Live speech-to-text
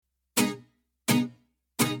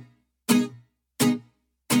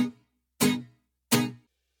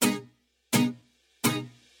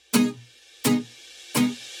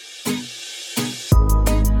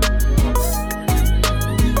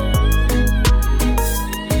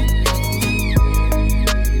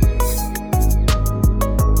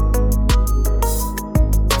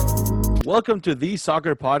Welcome to the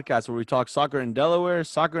Soccer Podcast, where we talk soccer in Delaware,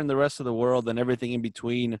 soccer in the rest of the world, and everything in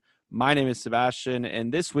between. My name is Sebastian,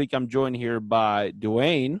 and this week I'm joined here by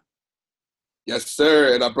Dwayne. Yes,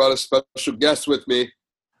 sir. And I brought a special guest with me.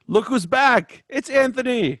 Look who's back! It's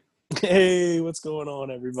Anthony. Hey, what's going on,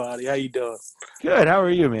 everybody? How you doing? Good. How are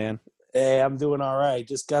you, man? Hey, I'm doing all right.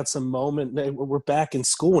 Just got some moment. We're back in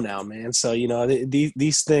school now, man. So,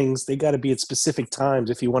 these things, they got to be at specific times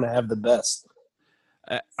if you want to have the best.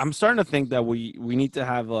 I'm starting to think that we need to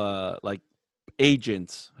have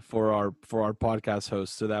agents for our podcast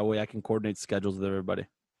hosts, so that way I can coordinate schedules with everybody.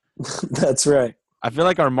 That's right. I feel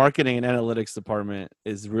like our marketing and analytics department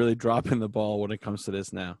is really dropping the ball when it comes to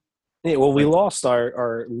this now. Yeah, well, we lost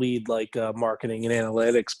our lead marketing and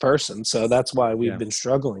analytics person, so that's why we've been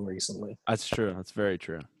struggling recently. That's true. That's very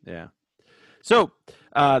true. Yeah. So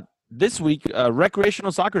this week,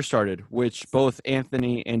 recreational soccer started, which both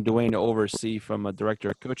Anthony and Dwayne oversee from a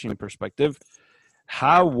director of coaching perspective.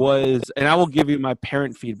 And I will give you my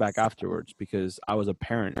parent feedback afterwards because I was a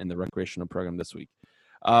parent in the recreational program this week.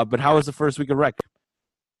 But how was the first week of rec?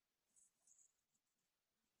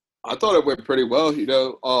 I thought it went pretty well.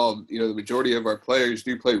 The majority of our players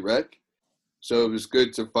do play rec. So it was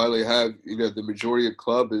good to finally have, the majority of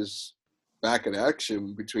club is back in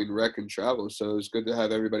action between rec and travel. So it was good to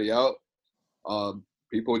have everybody out.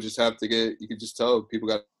 People just have to you can just tell people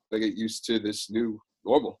got to get used to this new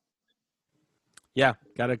normal. Yeah,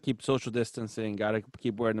 got to keep social distancing, got to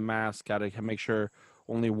keep wearing the mask, got to make sure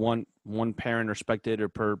only one parent or spectator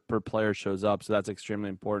per player shows up. So that's extremely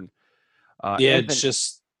important. It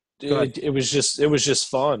was just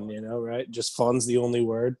fun, right? Just fun's the only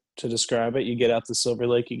word to describe it. You get out to Silver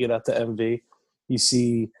Lake, you get out to MV, you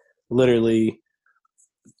see literally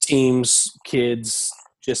teams, kids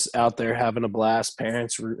just out there having a blast,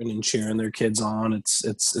 parents rooting and cheering their kids on.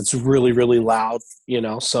 It's really, really loud,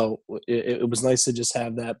 so it was nice to just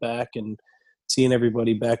have that back and seeing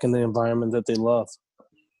everybody back in the environment that they love.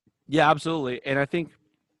 Yeah, absolutely. And I think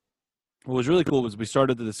what was really cool was we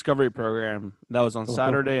started the Discovery program. That was on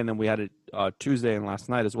Saturday, and then we had it Tuesday and last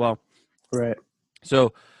night as well. Right.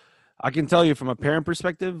 So I can tell you from a parent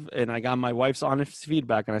perspective, and I got my wife's honest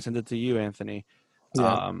feedback, and I sent it to you, Anthony.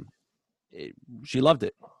 Yeah. She loved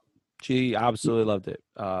it. She absolutely loved it.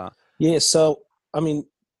 So,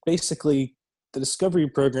 basically, the Discovery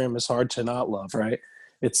program is hard to not love, right?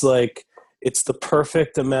 It's like it's the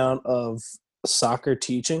perfect amount of soccer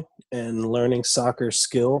teaching and learning soccer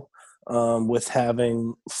skill with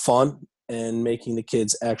having fun and making the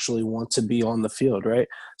kids actually want to be on the field, right?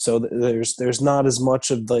 So there's not as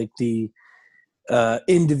much of the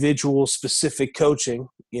individual specific coaching.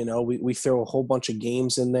 We throw a whole bunch of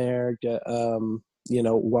games in there,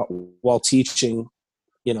 while teaching,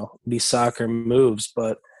 these soccer moves,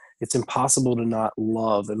 but it's impossible to not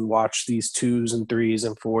love and watch these 2s and 3s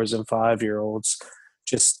and 4s and 5-year-olds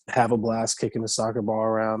just have a blast kicking the soccer ball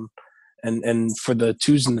around. And for the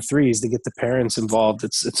 2s and the 3s to get the parents involved,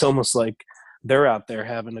 it's almost like they're out there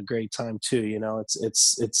having a great time too.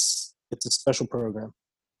 It's a special program.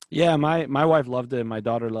 Yeah, my wife loved it. My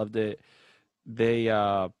daughter loved it.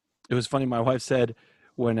 It was funny. My wife said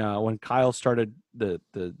when Kyle started the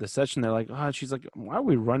session, they're like, she's like, why are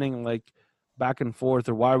we running like back and forth,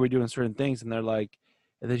 or why are we doing certain things? And they're like,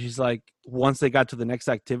 and then she's like, once they got to the next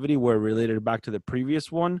activity where it related back to the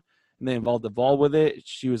previous one, and they involved the ball with it,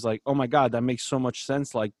 she was like, oh my God, that makes so much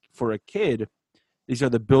sense. Like for a kid, these are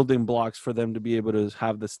the building blocks for them to be able to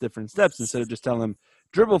have this different steps instead of just telling them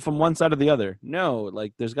dribble from one side or the other. No,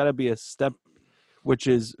 like there's got to be a step, which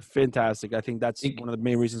is fantastic. I think that's one of the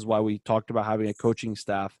main reasons why we talked about having a coaching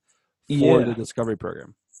staff for the Discovery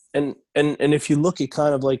program. And if you look at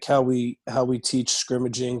kind of like how we teach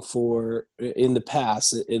scrimmaging for in the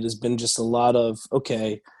past, it has been just a lot of,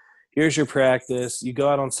 okay, here's your practice. You go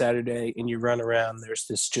out on Saturday and you run around. There's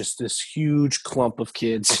this huge clump of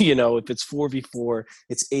kids. If it's 4v4,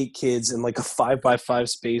 it's 8 kids in like a 5x5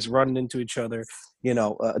 space running into each other.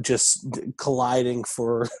 Just colliding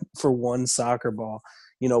for one soccer ball.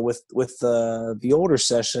 With the older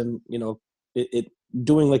session, it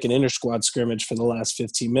doing like an inter-squad scrimmage for the last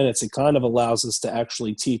 15 minutes, it kind of allows us to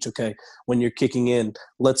actually teach, okay, when you're kicking in,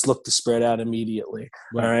 let's look to spread out immediately.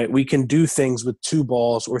 Right. All right. We can do things with 2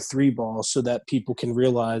 balls or 3 balls so that people can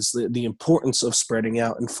realize the importance of spreading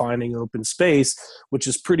out and finding open space, which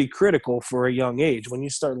is pretty critical for a young age. When you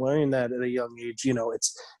start learning that at a young age,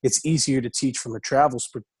 it's easier to teach from a travel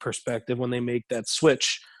perspective when they make that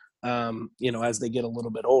switch, as they get a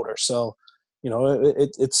little bit older. So,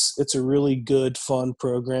 it's a really good, fun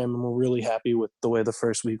program, and we're really happy with the way the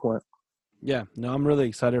first week went. Yeah, no, I'm really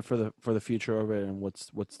excited for the future of it and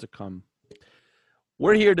what's to come.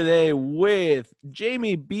 We're here today with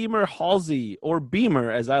Jamie Beamer Halsey, or Beamer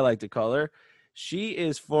as I like to call her. She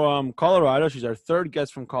is from Colorado. She's our third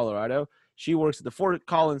guest from Colorado. She works at the Fort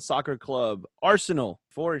Collins Soccer Club, Arsenal,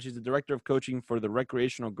 and she's the director of coaching for the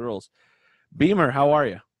recreational girls. Beamer, how are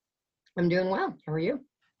you? I'm doing well. How are you?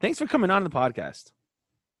 Thanks for coming on the podcast.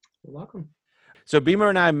 You're welcome. So Beamer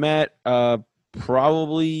and I met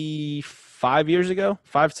probably 6 years ago,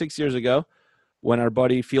 when our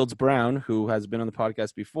buddy Fields Brown, who has been on the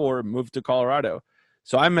podcast before, moved to Colorado.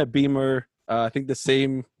 So I met Beamer, I think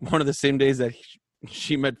one of the same days that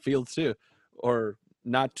she met Fields too, or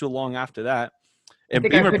not too long after that. And I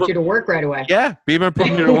think Beamer I put you to work right away. Yeah, Beamer put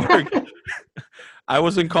me to work. I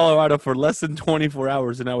was in Colorado for less than 24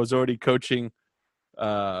 hours, and I was already coaching.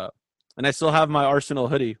 And I still have my Arsenal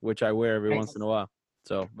hoodie, which I wear every once in a while.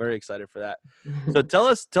 So very excited for that. So tell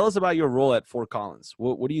us about your role at Fort Collins.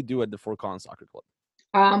 What do you do at the Fort Collins Soccer Club?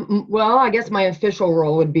 Well, I guess my official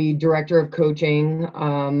role would be director of coaching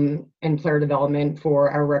and player development for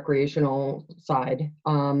our recreational side.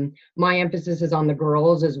 My emphasis is on the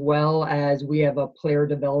girls, as well as we have a player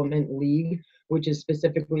development league, which is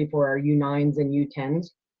specifically for our U9s and U10s.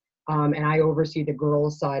 And I oversee the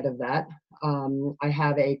girls side of that. I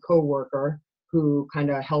have a coworker who kind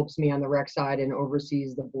of helps me on the rec side and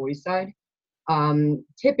oversees the boys side.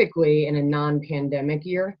 Typically in a non-pandemic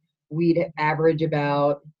year, we'd average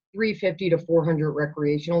about 350 to 400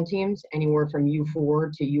 recreational teams, anywhere from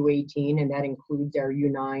U4 to U18, and that includes our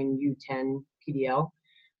U9, U10, PDL.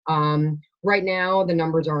 Right now, the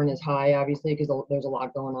numbers aren't as high, obviously, because there's a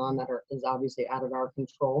lot going on that is obviously out of our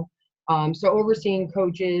control. So overseeing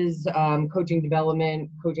coaches, coaching development,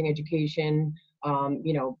 coaching education,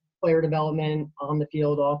 player development on the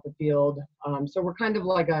field, off the field. So we're kind of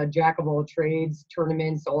like a jack of all trades,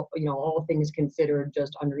 tournaments, all things considered,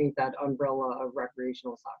 just underneath that umbrella of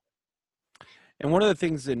recreational soccer. And one of the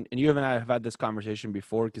things, and you and I have had this conversation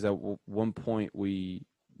before, because at one point we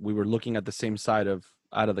were looking at the same side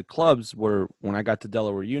out of the clubs, where when I got to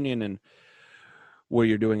Delaware Union and what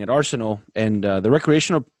you're doing at Arsenal, and the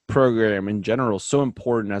recreational program in general is so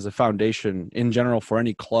important as a foundation in general for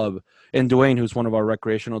any club. And Dwayne, who's one of our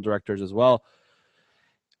recreational directors as well,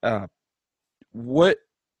 how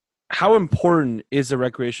important is the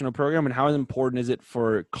recreational program, and how important is it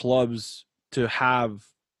for clubs to have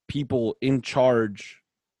people in charge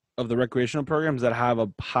of the recreational programs that have a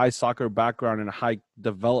high soccer background and a high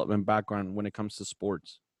development background when it comes to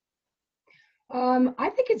sports? I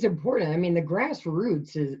think it's important. I mean, the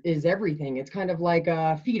grassroots is everything. It's kind of like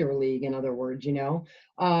a feeder league, in other words,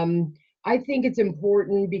 I think it's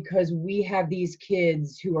important because we have these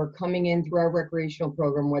kids who are coming in through our recreational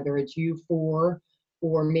program, whether it's U4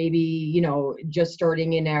 or maybe, just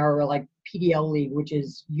starting in our like PDL league, which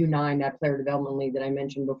is U9, that player development league that I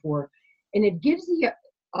mentioned before. And it gives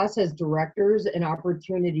us as directors an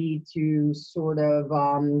opportunity to sort of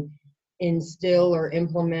instill or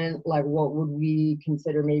implement like what would we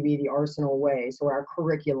consider maybe the Arsenal way. So our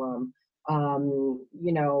curriculum, how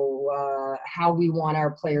we want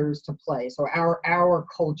our players to play. So our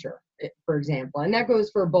culture, for example, and that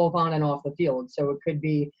goes for both on and off the field. So it could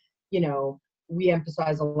be, we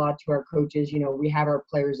emphasize a lot to our coaches, we have our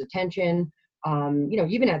players' attention,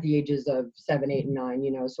 even at the ages of 7, 8, and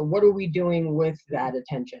 9, so what are we doing with that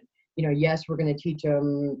attention? Yes, we're going to teach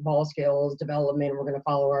them ball skills, development. We're going to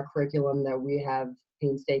follow our curriculum that we have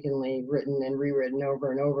painstakingly written and rewritten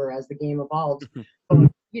over and over as the game evolves. But,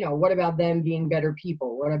 what about them being better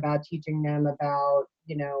people? What about teaching them about,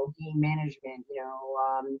 game management,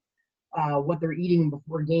 what they're eating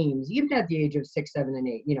before games, even at the age of 6, 7, and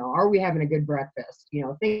 8, are we having a good breakfast?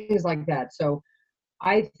 Things like that. So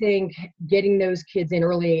I think getting those kids in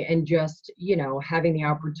early and just, having the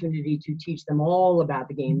opportunity to teach them all about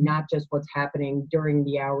the game, not just what's happening during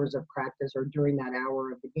the hours of practice or during that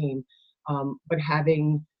hour of the game, but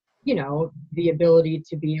having, the ability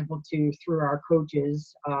to be able to, through our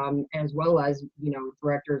coaches, as well as,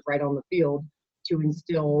 directors right on the field, to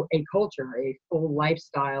instill a culture, a full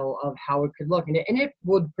lifestyle of how it could look. And it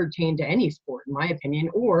would pertain to any sport, in my opinion,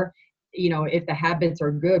 or if the habits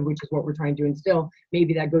are good, which is what we're trying to instill,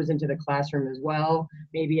 maybe that goes into the classroom as well.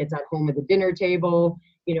 Maybe it's at home at the dinner table.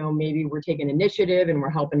 Maybe we're taking initiative and we're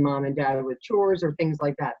helping mom and dad with chores or things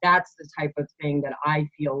like that. That's the type of thing that I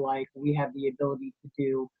feel like we have the ability to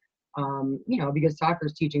do, because soccer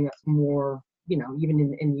is teaching us more,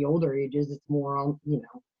 even in the older ages, it's more on,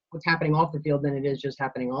 what's happening off the field than it is just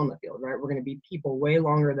happening on the field, right? We're going to be people way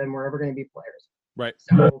longer than we're ever going to be players. Right.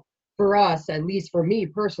 So for us, at least for me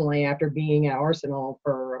personally, after being at Arsenal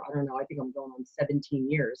for, I don't know, I think I'm going on 17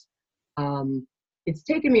 years, it's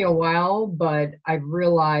taken me a while, but I've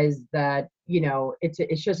realized that,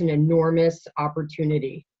 it's just an enormous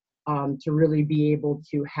opportunity to really be able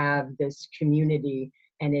to have this community.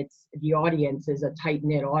 And the audience is a tight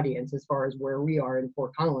knit audience as far as where we are in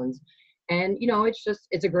Fort Collins. And,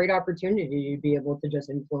 it's a great opportunity to be able to just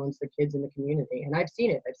influence the kids in the community. And I've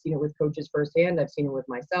seen it with coaches firsthand. I've seen it with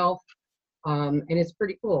myself. And it's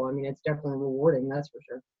pretty cool. I mean, it's definitely rewarding. That's for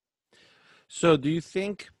sure. So do you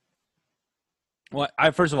think, well,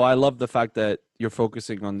 first of all, I love the fact that you're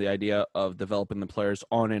focusing on the idea of developing the players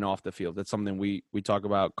on and off the field. That's something we talk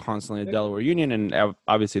about constantly at Delaware Union, and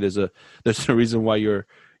obviously there's a reason why you're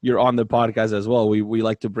on the podcast as well. We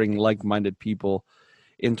like to bring like-minded people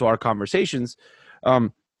into our conversations.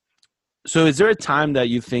 So is there a time that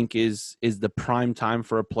you think is the prime time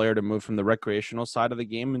for a player to move from the recreational side of the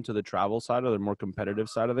game into the travel side, or the more competitive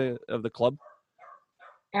side of the club?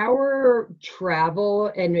 Our travel,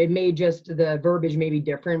 and the verbiage may be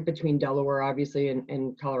different between Delaware, obviously,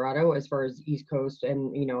 and Colorado as far as East Coast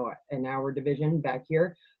and, and our division back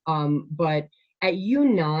here. But at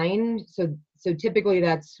U9, so typically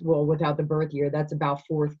that's, well, without the birth year, that's about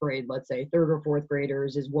fourth grade, let's say. Third or fourth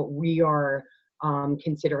graders is what we are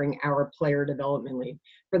considering our player development league.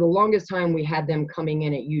 For the longest time, we had them coming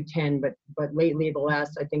in at U10, but lately, the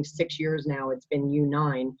last, I think, 6 years now, it's been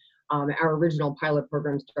U9. Our original pilot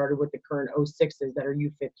program started with the current 06s that are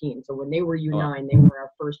U15. So when they were U9, they were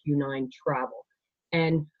our first U9 travel.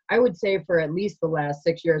 And I would say for at least the last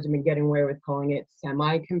 6 years, I've been getting away with calling it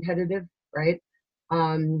semi-competitive, right?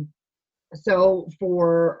 So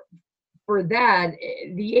for that,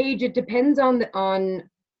 the age, it depends on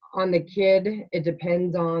the kid. It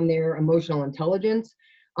depends on their emotional intelligence.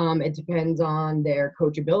 It depends on their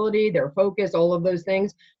coachability, their focus, all of those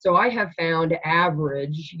things. So I have found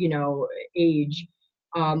average, age.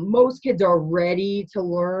 Most kids are ready to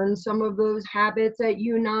learn some of those habits at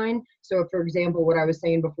U9. So for example, what I was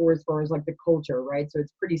saying before, as far as like the culture, right? So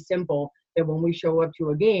it's pretty simple that when we show up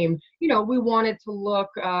to a game, we want it to look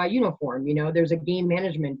uniform. There's a game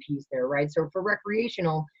management piece there, right? So for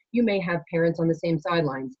recreational, you may have parents on the same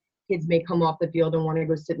sidelines. Kids may come off the field and want to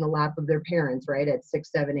go sit in the lap of their parents, right, at 6,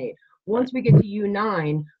 7, 8. Once we get to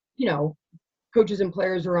U9, coaches and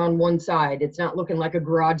players are on one side. It's not looking like a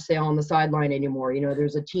garage sale on the sideline anymore.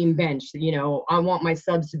 There's a team bench. I want my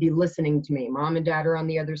subs to be listening to me. Mom and dad are on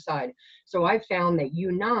the other side. So I found that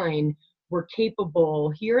U9 were capable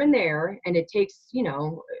here and there, and it takes,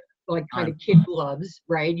 like kind of kid gloves,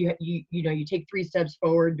 right? You take 3 steps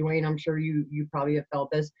forward. Dwayne, I'm sure you probably have felt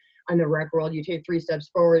this. On the rec world, you take 3 steps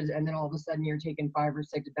forward, and then all of a sudden you're taking 5 or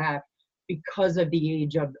 6 back because of the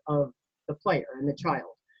age of the player and the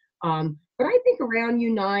child. But I think around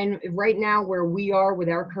U9, right now where we are with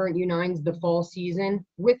our current U9s, the fall season,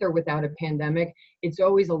 with or without a pandemic, it's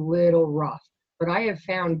always a little rough. But I have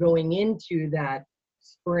found going into that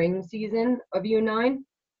spring season of U9,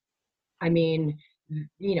 I mean,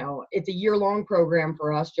 it's a year-long program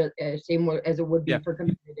for us, just same as it would be for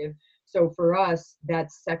competitive. So for us,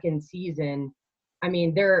 that second season, I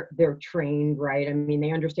mean, they're trained, right? I mean,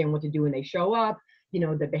 they understand what to do when they show up,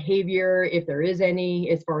 the behavior, if there is any,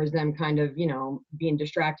 as far as them kind of, being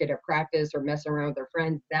distracted at practice or messing around with their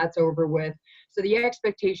friends, that's over with. So the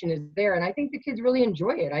expectation is there. And I think the kids really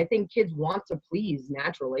enjoy it. I think kids want to please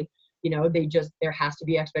naturally. There has to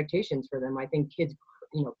be expectations for them. I think kids,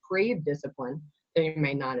 crave discipline. They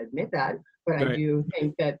may not admit that, but right. I do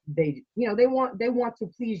think that they want to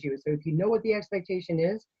please you. So if you know what the expectation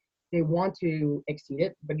is, they want to exceed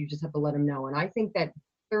it, but you just have to let them know. And I think that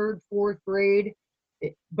 3rd, 4th grade,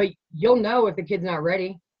 but you'll know if the kid's not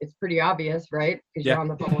ready. It's pretty obvious, right? Because you're on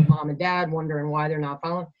the phone with mom and dad wondering why they're not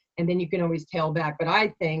following. And then you can always tail back. But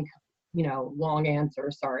I think, long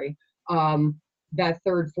answer, sorry. That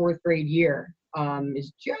 3rd, 4th grade year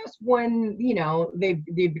is just when,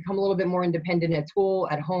 they've become a little bit more independent at school,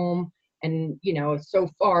 at home. And, so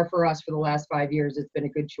far for us for the last 5 years, it's been a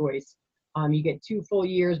good choice. You get 2 full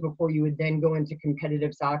years before you would then go into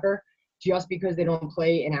competitive soccer. Just because they don't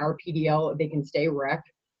play in our PDL, they can stay rec.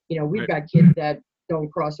 We've got kids that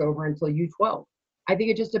don't cross over until U12. I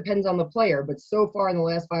think it just depends on the player. But so far in the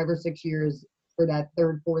last 5 or 6 years for that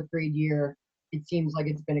 3rd, 4th grade year, it seems like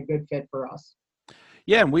it's been a good fit for us.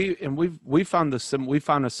 Yeah, and we found a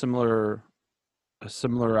similar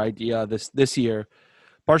idea this year,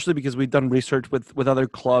 partially because we've done research with other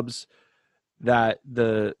clubs that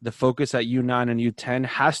the focus at U9 and U10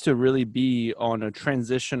 has to really be on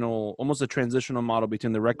almost a transitional model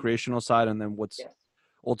between the recreational side and then what's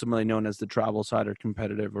ultimately known as the travel side or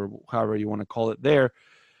competitive or however you want to call it there.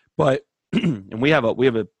 But and we have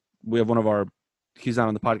one of our, he's not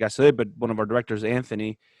on the podcast today, but one of our directors,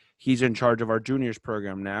 Anthony, he's in charge of our juniors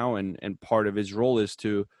program now, and part of his role is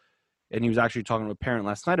to and he was actually talking to a parent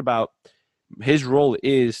last night about his role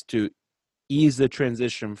is to ease the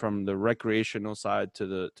transition from the recreational side to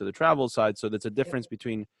the travel side. So that's a difference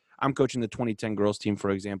between, I'm coaching the 2010 girls team, for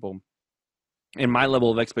example, and my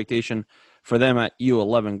level of expectation for them at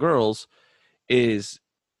U11 girls is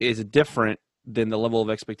different than the level of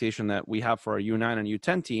expectation that we have for our U9 and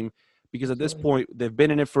U10 team, because at this point they've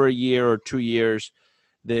been in it for a year or 2 years.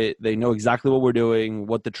 They know exactly what we're doing,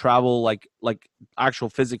 what the travel like actual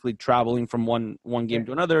physically traveling from one game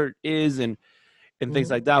to another is, and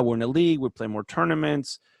things like that. We're in a league, we play more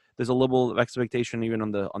tournaments. There's a level of expectation even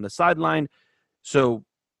on the sideline. So,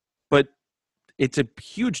 but it's a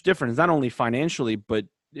huge difference, not only financially but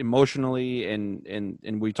emotionally,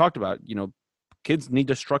 and we talked about, kids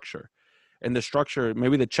need a structure, and the structure,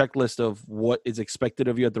 maybe the checklist of what is expected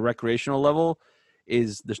of you at the recreational level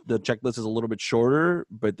is the checklist is a little bit shorter,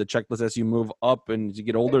 but the checklist, as you move up and as you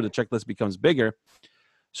get older, the checklist becomes bigger.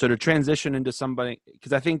 So to transition into somebody,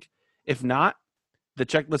 because I think if not, the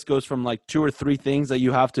checklist goes from like 2 or 3 things that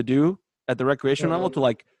you have to do at the recreational level to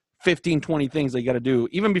like 15, 20 things that you got to do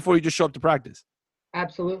even before you just show up to practice.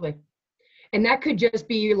 Absolutely. And that could just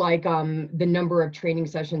be like the number of training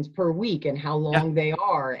sessions per week and how long they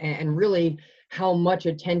are, and really how much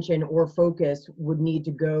attention or focus would need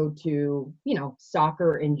to go to,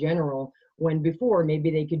 soccer in general, when before maybe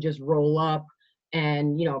they could just roll up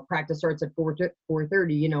and, practice starts at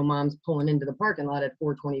 4:30, mom's pulling into the parking lot at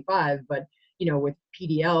 4:25. But, with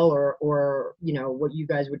PDL or, what you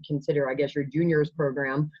guys would consider, I guess, your juniors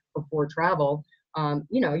program before travel,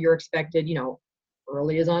 you're expected,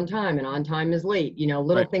 early is on time and on time is late,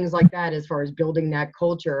 little things like that, as far as building that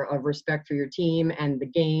culture of respect for your team and the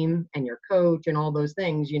game and your coach and all those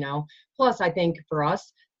things, Plus, I think for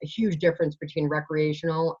us, a huge difference between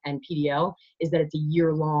recreational and PDL is that it's a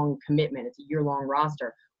year-long commitment. It's a year-long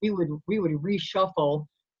roster. We would reshuffle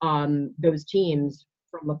those teams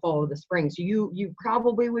from the fall to the spring. So you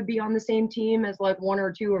probably would be on the same team as like 1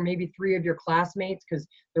 or 2 or maybe 3 of your classmates because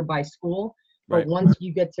they're by school. But once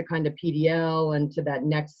you get to kind of PDL and to that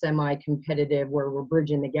next semi-competitive where we're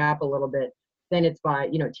bridging the gap a little bit, then it's by,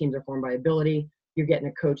 teams are formed by ability. You're getting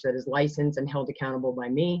a coach that is licensed and held accountable by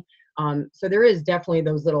me. So there is definitely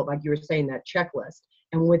those little, like you were saying, that checklist.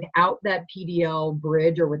 And without that PDL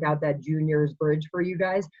bridge or without that juniors bridge for you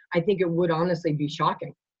guys, I think it would honestly be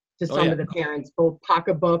shocking to some of the parents, both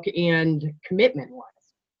pocketbook and commitment-wise,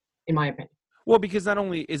 in my opinion. Well, because not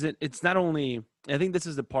only is it's not only, I think this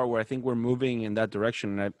is the part where I think we're moving in that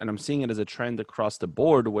direction, and I'm seeing it as a trend across the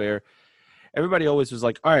board where everybody always was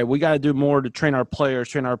like, all right, we got to do more to train our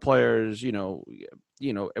players,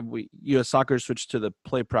 U.S. Soccer switched to the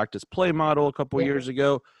play, practice, play model a couple years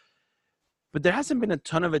ago. But there hasn't been a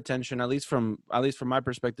ton of attention, at least from my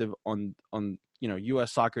perspective, on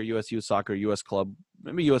U.S. Soccer, U.S. Youth Soccer, U.S. Club,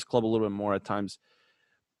 maybe U.S. Club a little bit more at times,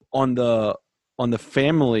 on the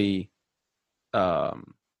family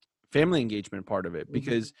engagement part of it.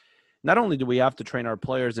 Because not only do we have to train our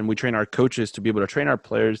players and we train our coaches to be able to train our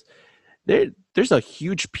players, there's a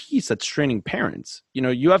huge piece that's training parents.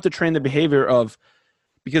 You have to train the behavior of,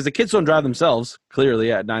 because the kids don't drive themselves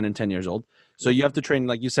clearly at 9 and 10 years old. So you have to train,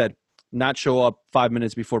 like you said, not show up 5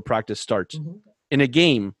 minutes before practice starts. In a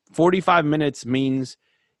game, 45 minutes means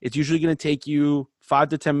it's usually going to take you 5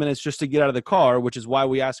 to 10 minutes just to get out of the car, which is why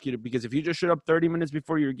we ask you to, because if you just showed up 30 minutes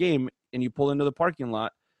before your game and you pull into the parking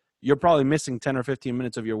lot, you're probably missing 10 or 15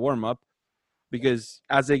 minutes of your warm-up, because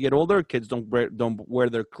as they get older, kids don't wear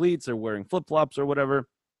their cleats or wearing flip-flops or whatever.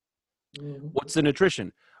 What's the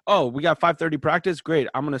nutrition? Oh, we got 5:30 practice. Great.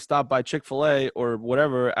 I'm going to stop by Chick-fil-A or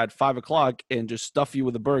whatever at 5 o'clock and just stuff you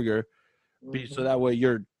with a burger. So that way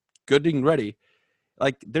you're good and ready.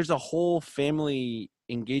 Like, there's a whole family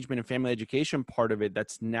engagement and family education part of it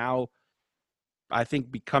that's now, I think,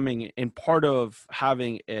 becoming, and part of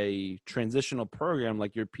having a transitional program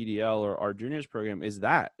like your PDL or our juniors program is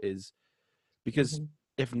because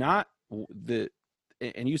if not,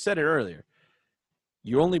 and you said it earlier,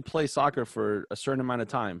 you only play soccer for a certain amount of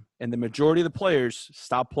time, and the majority of the players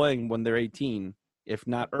stop playing when they're 18, if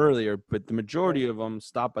not earlier, but the majority of them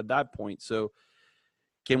stop at that point. So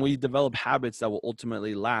can we develop habits that will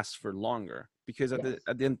ultimately last for longer? Because at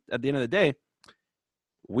the end of the day,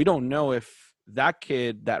 we don't know if that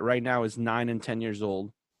kid that right now is 9 and 10 years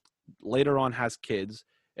old later on has kids,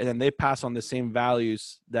 and then they pass on the same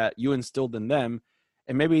values that you instilled in them,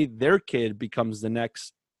 and maybe their kid becomes the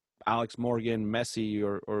next Alex Morgan, Messi,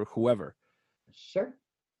 or whoever. Sure.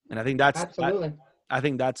 And I think that's absolutely. I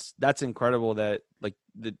think that's incredible that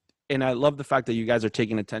and I love the fact that you guys are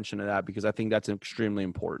taking attention to that, because I think that's extremely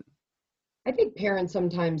important. I think parents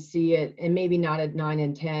sometimes see it, and maybe not at 9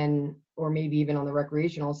 and 10 or maybe even on the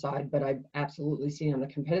recreational side, but I've absolutely seen on the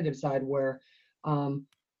competitive side where,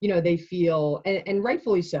 they feel, and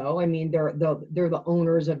rightfully so. I mean, they're the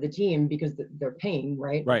owners of the team because they're paying,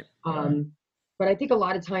 right? Right. But I think a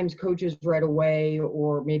lot of times coaches right away,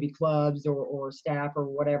 or maybe clubs or staff or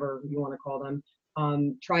whatever you want to call them,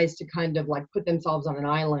 tries to kind of like put themselves on an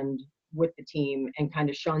island with the team and kind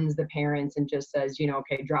of shuns the parents and just says,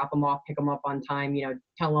 okay, drop them off, pick them up on time,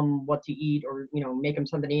 tell them what to eat, or, make them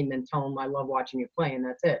something to eat, and then tell them I love watching you play, and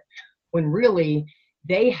that's it. When really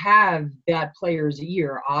they have that player's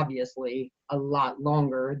ear, obviously, a lot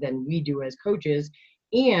longer than we do as coaches.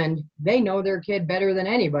 And they know their kid better than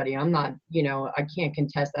anybody. I'm not, I can't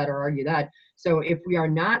contest that or argue that. So if we are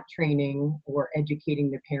not training or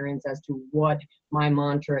educating the parents as to what my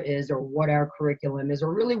mantra is or what our curriculum is,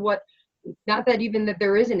 or really what, not that even that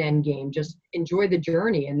there is an end game, just enjoy the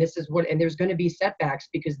journey. And this is what, and there's going to be setbacks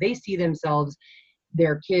because they see themselves,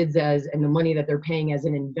 their kids as, and the money that they're paying as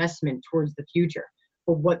an investment towards the future.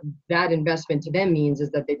 But what that investment to them means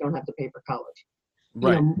is that they don't have to pay for college.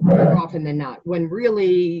 Right. More often than not, when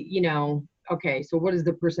really, okay, so what is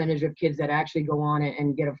the percentage of kids that actually go on it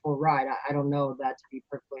and get a full ride? I don't know that, to be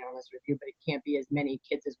perfectly honest with you, but it can't be as many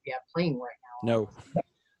kids as we have playing right now. No.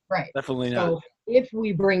 Right. Definitely not. So if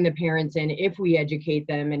we bring the parents in, if we educate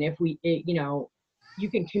them, and if we, you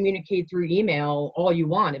can communicate through email all you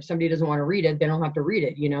want. If somebody doesn't want to read it, they don't have to read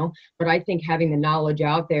it, But I think having the knowledge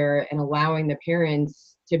out there and allowing the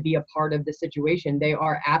parents to be a part of the situation, they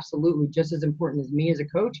are absolutely just as important as me as a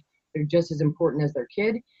coach. They're just as important as their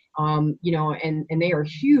kid, and they are a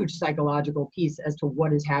huge psychological piece as to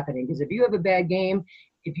what is happening. Because if you have a bad game,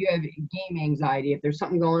 if you have game anxiety, if there's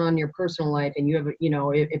something going on in your personal life and you have,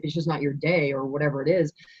 if it's just not your day or whatever it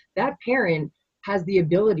is, that parent has the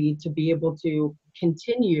ability to be able to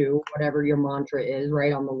continue whatever your mantra is,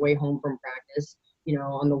 right, on the way home from practice,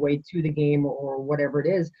 on the way to the game or whatever it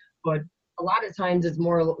is. But a lot of times it's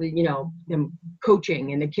more, them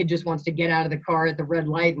coaching, and the kid just wants to get out of the car at the red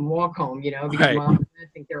light and walk home, because Right. mom and dad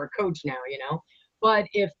think they're a coach now, But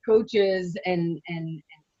if coaches and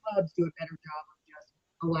clubs do a better job of just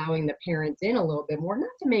allowing the parents in a little bit more, not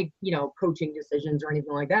to make, coaching decisions or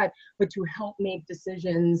anything like that, but to help make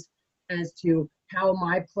decisions as to how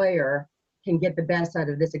my player can get the best out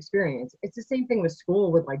of this experience. It's the same thing with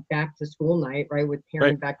school, with like back to school night, right? With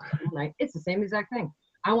parent back to school night. It's the same exact thing.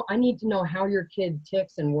 I need to know how your kid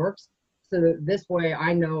ticks and works, so that this way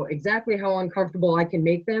I know exactly how uncomfortable I can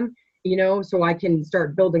make them, so I can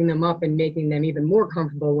start building them up and making them even more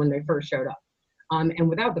comfortable when they first showed up. And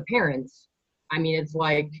without the parents, I mean, it's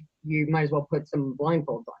like you might as well put some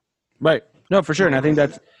blindfolds on. Right. No, for sure. And I think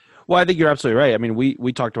I think you're absolutely right. I mean,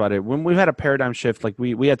 we talked about it when we've had a paradigm shift. Like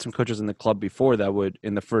we had some coaches in the club before that would,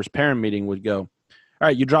 in the first parent meeting, would go, all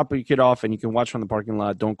right, you drop your kid off and you can watch from the parking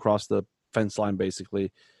lot. Don't cross the fence line, basically.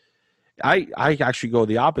 I actually go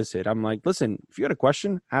the opposite. I'm like, listen, if you got a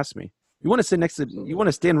question, ask me. You want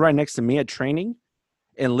to stand right next to me at training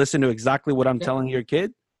and listen to exactly what I'm telling your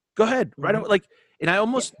kid? Go ahead. Right. Like, and I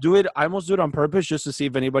almost do it on purpose just to see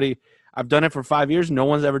if anybody, I've done it for 5 years. No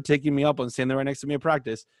one's ever taken me up on standing right next to me at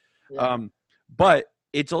practice. Yeah. But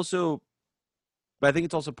I think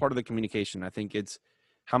it's also part of the communication. I think it's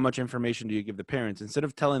how much information do you give the parents? Instead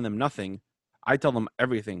of telling them nothing, I tell them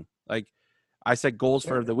everything. Like I set goals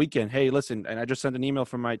for the weekend. Hey, listen, and I just sent an email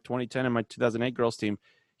from my 2010 and my 2008 girls team.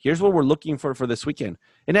 Here's what we're looking for this weekend.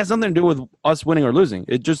 It has nothing to do with us winning or losing.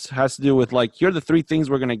 It just has to do with like, here are the 3 things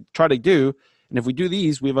we're going to try to do. And if we do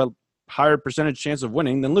these, we have a higher percentage chance of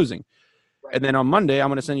winning than losing. Right. And then on Monday, I'm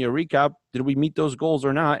going to send you a recap. Did we meet those goals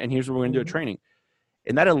or not? And here's what we're going to do at training.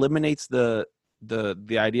 And that eliminates the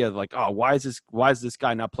idea of like, oh, why is this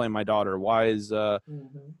guy not playing my daughter? Why is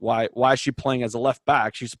she playing as a left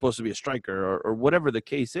back? She's supposed to be a striker or whatever the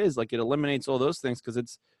case is. Like it eliminates all those things because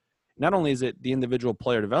it's not only is it the individual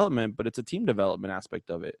player development, but it's a team development aspect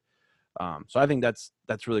of it. So I think that's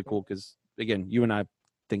really cool because again, you and I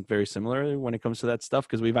think very similarly when it comes to that stuff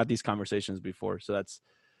because we've had these conversations before. So that's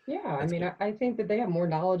I mean, I think that they have more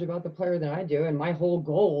knowledge about the player than I do. And my whole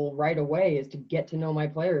goal right away is to get to know my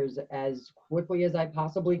players as quickly as I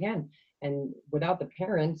possibly can. And without the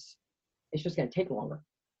parents, it's just going to take longer.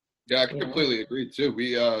 Yeah, I completely agree too.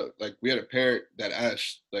 We had a parent that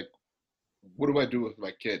asked, like, what do I do with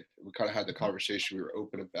my kid? We kind of had the conversation. We were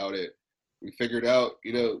open about it. We figured out,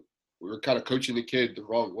 we were kind of coaching the kid the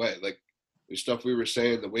wrong way. Like the stuff we were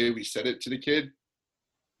saying, the way we said it to the kid,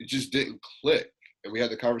 it just didn't click. And we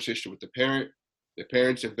had the conversation with the parent. The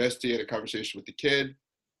parents investigated a conversation with the kid.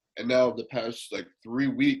 And now the past 3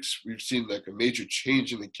 weeks, we've seen like a major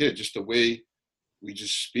change in the kid, just the way we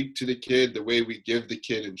just speak to the kid, the way we give the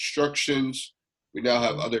kid instructions. we now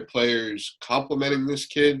have other players complimenting this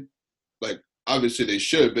kid. Like, obviously they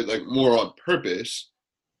should, but like more on purpose.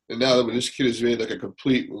 And now that when this kid has made like a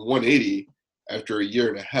complete 180 after a year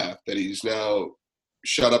and a half, that he's now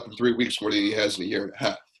shot up in 3 weeks more than he has in a year and a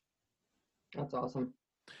half. That's awesome.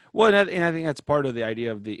 Well, and I think that's part of the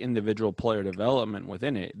idea of the individual player development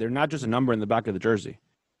within it. They're not just a number in the back of the jersey.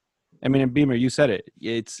 I mean, and Beamer, you said it.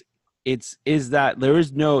 Is that there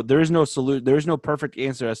is no solution. There is no perfect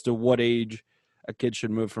answer as to what age a kid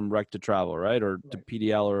should move from rec to travel, right, or to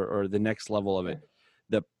PDL or the next level of it.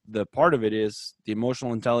 The part of it is the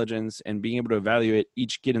emotional intelligence and being able to evaluate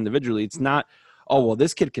each kid individually. It's not, oh well,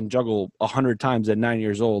 this kid can juggle 100 times at 9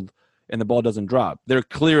 years old and the ball doesn't drop. There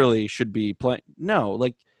clearly should be playing. No,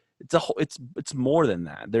 like it's more than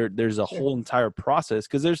that. There's a whole entire process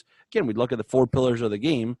because we look at the 4 pillars of the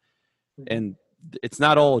game, and it's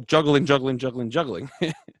not all juggling. There's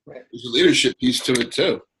a leadership piece to it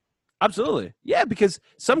too. Absolutely. Yeah, because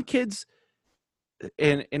some kids,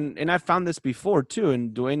 and I've found this before too,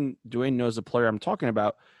 and Dwayne knows the player I'm talking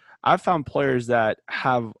about. I've found players that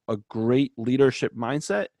have a great leadership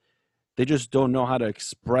mindset. They just don't know how to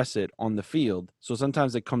express it on the field. So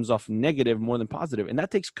sometimes it comes off negative more than positive. And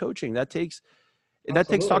that takes coaching. That takes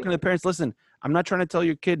talking to the parents. Listen, I'm not trying to tell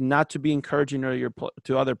your kid not to be encouraging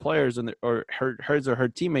to other players or her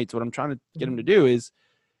teammates. What I'm trying to get him to do is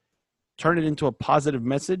turn it into a positive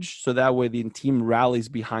message so that way the team rallies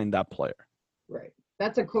behind that player. Right.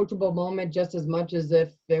 That's a coachable moment just as much as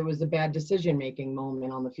if there was a bad decision-making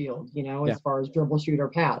moment on the field, as far as dribble, shoot, or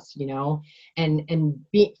pass, and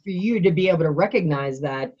for you to be able to recognize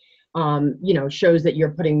that, shows that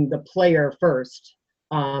you're putting the player first,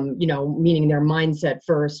 meaning their mindset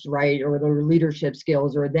first, right, or their leadership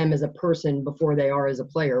skills or them as a person before they are as a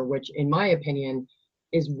player, which in my opinion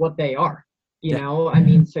is what they are.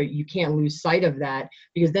 So you can't lose sight of that,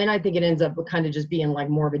 because then I think it ends up kind of just being like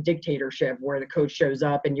more of a dictatorship where the coach shows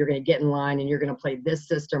up and you're going to get in line and you're going to play this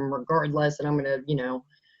system regardless. And I'm going to,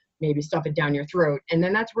 maybe stuff it down your throat. And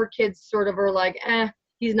then that's where kids sort of are like,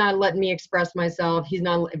 he's not letting me express myself. He's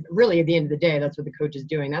not really, at the end of the day, that's what the coach is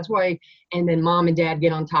doing. That's why, and then mom and dad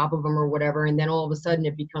get on top of them or whatever. And then all of a sudden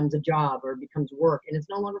it becomes a job or it becomes work and it's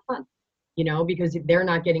no longer fun. Because they're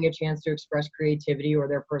not getting a chance to express creativity or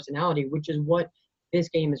their personality, which is what this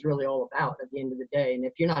game is really all about at the end of the day. And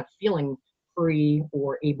if you're not feeling free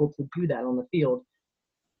or able to do that on the field,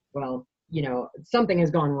 well, something has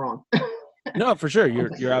gone wrong. No, for sure. You're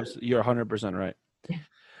 100% right.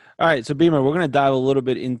 All right. So Beamer, we're going to dive a little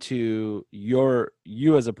bit into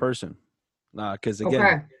you as a person. Cause again, okay.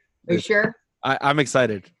 Are you sure? I'm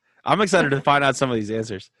excited. I'm excited to find out some of these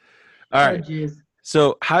answers. All right. Oh, geez.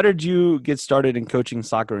 So how did you get started in coaching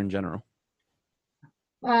soccer in general?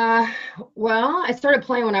 Well, I started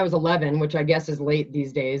playing when I was 11, which I guess is late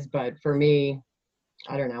these days. But for me,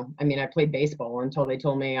 I don't know. I mean, I played baseball until they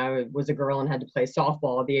told me I was a girl and had to play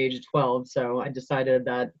softball at the age of 12. So I decided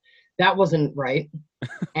that wasn't right.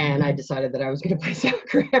 And I decided that I was going to play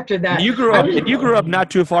soccer after that. You grew up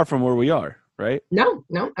not too far from where we are, right? No.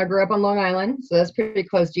 I grew up on Long Island. So that's pretty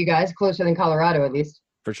close to you guys, closer than Colorado, at least.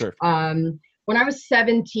 For sure. When I was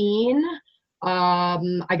 17,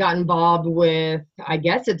 I got involved with, I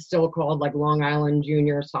guess it's still called like Long Island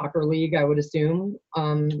Junior Soccer League, I would assume.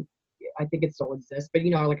 I think it still exists, but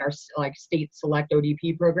like our state select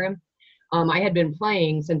ODP program. I had been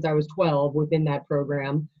playing since I was 12 within that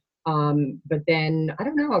program. But then, I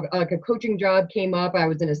don't know, like a coaching job came up. I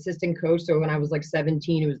was an assistant coach. So when I was like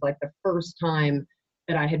 17, it was like the first time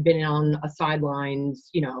that I had been on a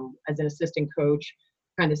sidelines, as an assistant coach,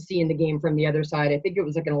 kind of seeing the game from the other side. I think it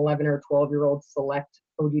was like an 11 or 12-year-old select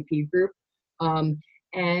ODP group.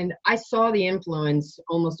 And I saw the influence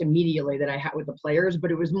almost immediately that I had with the players,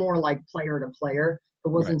 but it was more like player to player. It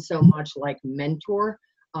wasn't so much like mentor.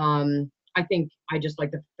 I think I just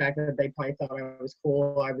like the fact that they probably thought I was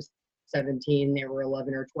cool. I was 17, they were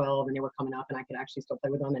 11 or 12, and they were coming up, and I could actually still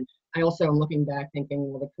play with them. And I also am looking back thinking,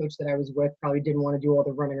 well, the coach that I was with probably didn't want to do all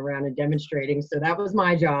the running around and demonstrating. So that was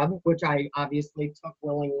my job, which I obviously took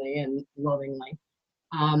willingly and lovingly.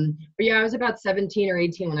 But yeah, I was about 17 or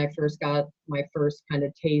 18 when I first got my first kind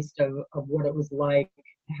of taste of what it was like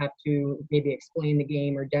to have to maybe explain the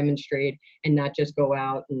game or demonstrate and not just go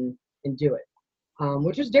out and do it,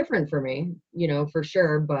 which was different for me, for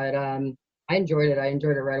sure. But I enjoyed it. I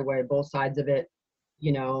enjoyed it right away, both sides of it.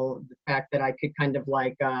 The fact that I could kind of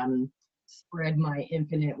like spread my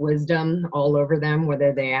infinite wisdom all over them,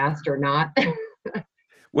 whether they asked or not.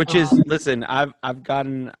 Which is, listen, I've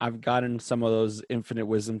gotten some of those infinite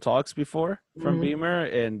wisdom talks before from Beamer,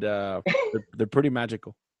 and they're pretty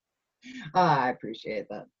magical. I appreciate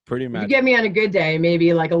that. Pretty If you magical. get me on a good day,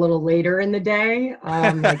 maybe like a little later in the day,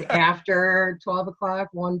 like after 12 o'clock,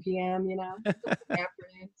 1 p.m.,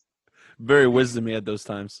 afternoons. Very wisdomy at those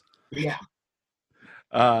times. Yeah.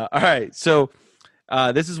 All right, so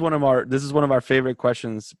this is one of our favorite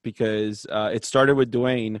questions because it started with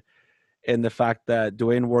Dwayne and the fact that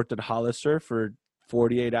Dwayne worked at Hollister for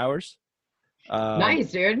 48 hours.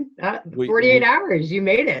 Nice, dude. we- 48 we- hours. You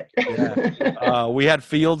made it. Yeah. We had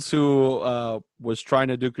Fields who was trying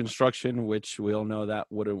to do construction, which we all know that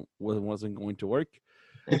wasn't going to work.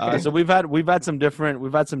 So we've had some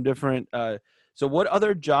different. So what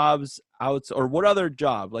other jobs what other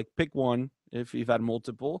job, like pick one if you've had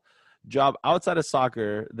multiple job outside of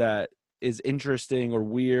soccer that is interesting or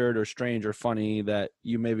weird or strange or funny that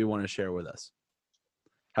you maybe want to share with us?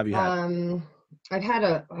 Have you had? I've had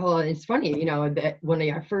it's funny, that when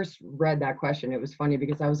I first read that question, it was funny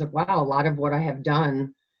because I was like, wow, a lot of what I have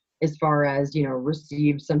done as far as,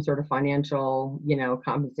 received some sort of financial,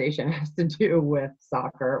 compensation has to do with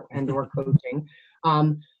soccer and or coaching.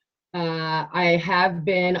 I have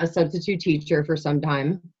been a substitute teacher for some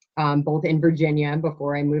time, both in Virginia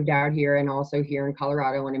before I moved out here and also here in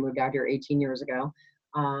Colorado when I moved out here 18 years ago.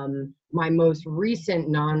 My most recent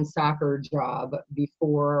non-soccer job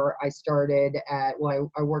before I started I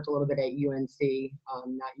worked a little bit at UNC,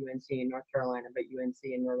 not UNC in North Carolina, but UNC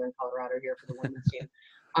in Northern Colorado here for the women's team.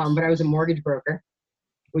 But I was a mortgage broker,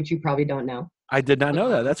 which you probably don't know. I did not know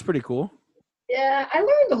that. That's pretty cool. Yeah, I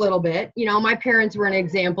learned a little bit. My parents were an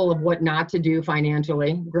example of what not to do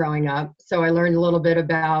financially growing up. So I learned a little bit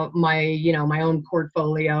about my own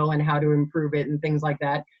portfolio and how to improve it and things like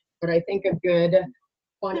that. But I think a good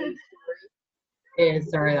funny story is,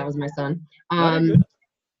 sorry, that was my son.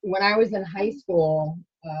 When I was in high school,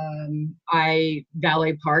 I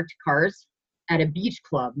valet parked cars at a beach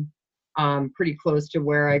club pretty close to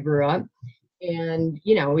where I grew up. And,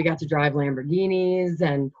 we got to drive Lamborghinis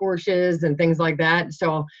and Porsches and things like that.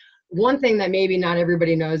 So one thing that maybe not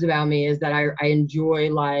everybody knows about me is that I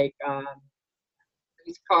enjoy like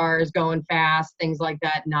these cars going fast, things like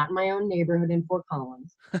that. Not in my own neighborhood in Fort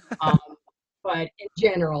Collins, but in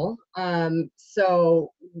general.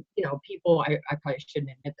 So, people, I probably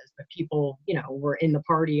shouldn't admit this, but people, were in the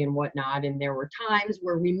party and whatnot. And there were times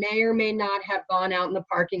where we may or may not have gone out in the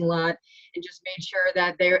parking lot and just made sure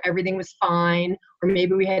that everything was fine. Or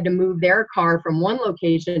maybe we had to move their car from one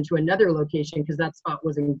location to another location because that spot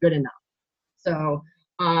wasn't good enough. So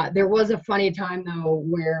there was a funny time though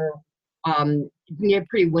where it can get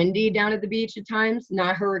pretty windy down at the beach at times,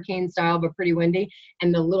 not hurricane style, but pretty windy.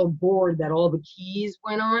 And the little board that all the keys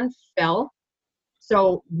went on fell.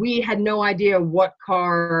 So we had no idea what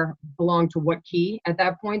car belonged to what key at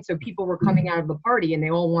that point. So people were coming out of the party and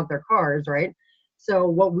they all want their cars, right? So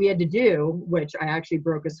what we had to do, which I actually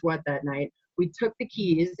broke a sweat that night, we took the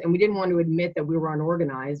keys and we didn't want to admit that we were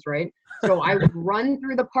unorganized, right? So I would run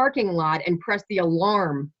through the parking lot and press the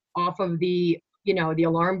alarm off of the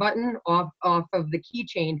alarm button off of the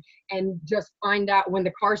keychain and just find out when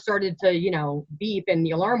the car started to, beep and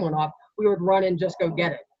the alarm went off, we would run and just go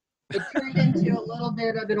get it. It turned into a little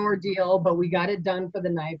bit of an ordeal, but we got it done for the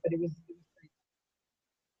night, but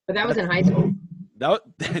that was in high school.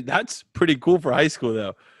 That's pretty cool for high school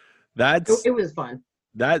though. It was fun.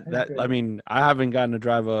 I mean, I haven't gotten to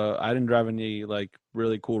drive I didn't drive any like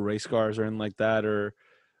really cool race cars or anything like that or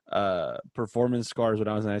performance cars when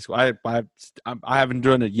I was in high school. I haven't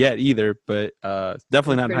done it yet either, but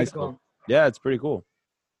definitely not in high school. Cool. Yeah, it's pretty cool.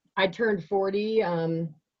 I turned 40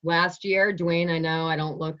 last year. Dwayne, I know I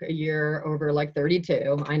don't look a year over like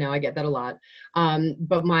 32. I know I get that a lot.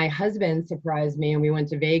 But my husband surprised me and we went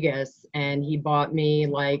to Vegas and he bought me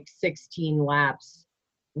like 16 laps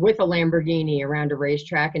with a Lamborghini around a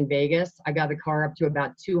racetrack in Vegas. I got the car up to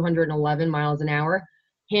about 211 miles an hour.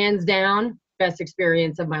 Hands down, best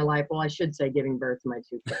experience of my life. Well, I should say giving birth to my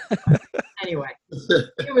two kids. Anyway,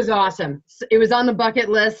 it was awesome. It was on the bucket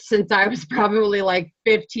list since I was probably like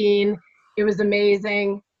 15. It was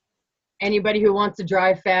amazing. Anybody who wants to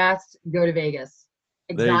drive fast, go to Vegas.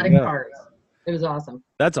 Exotic cars. It was awesome.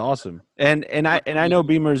 That's awesome. And I know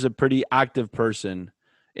Beamer's a pretty active person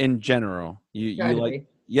in general. You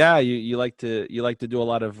like to do a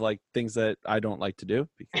lot of like things that I don't like to do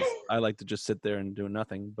because I like to just sit there and do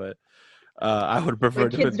nothing. But I would prefer. My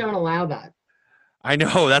kids don't allow that. I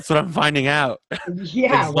know. That's what I'm finding out.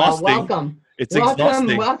 Yeah. Well, welcome. It's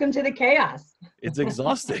exhausting. Welcome to the chaos. It's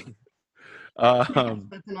exhausting. That's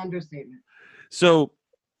an understatement. So,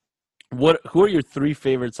 who are your three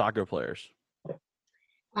favorite soccer players?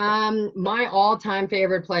 My all-time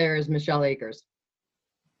favorite player is Michelle Akers.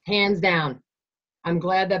 Hands down. I'm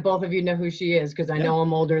glad that both of you know who she is because I know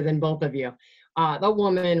I'm older than both of you. That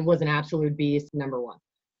woman was an absolute beast, number one.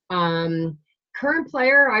 Current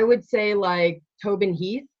player, I would say like Tobin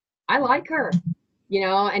Heath. I like her,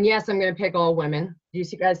 and yes, I'm going to pick all women. Do you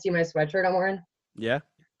guys see my sweatshirt I'm wearing? Yeah.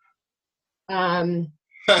 Our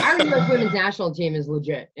U.S. women's national team is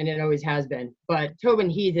legit, and it always has been. But Tobin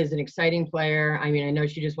Heath is an exciting player. I mean, I know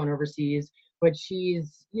she just went overseas, but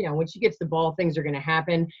she's, when she gets the ball, things are going to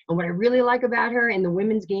happen. And what I really like about her in the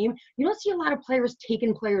women's game, you don't see a lot of players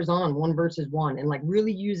taking players on 1-versus-1 and like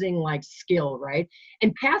really using like skill, right?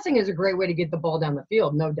 And passing is a great way to get the ball down the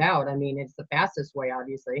field, no doubt. I mean, it's the fastest way,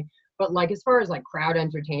 obviously. But like as far as like crowd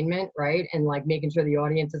entertainment, right, and like making sure the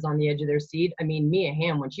audience is on the edge of their seat, I mean, Mia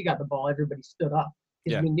Hamm, when she got the ball, everybody stood up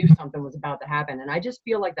because we knew something was about to happen. And I just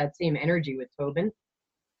feel like that same energy with Tobin.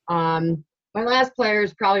 My last player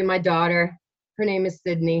is probably my daughter. Her name is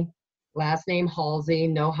Sydney. Last name Halsey.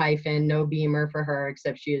 No hyphen, no Beamer for her,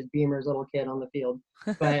 except she is Beamer's little kid on the field.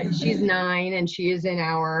 But she's 9, and she is in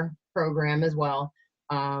our program as well.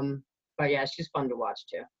 But yeah, she's fun to watch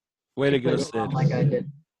too. Way to go, Sid. Like I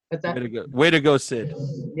did. What's that? Way to go, Sid.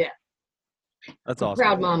 Yeah. That's awesome.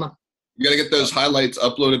 Proud mama. You got to get those highlights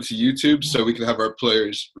uploaded to YouTube so we can have our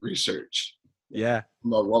players research. Yeah.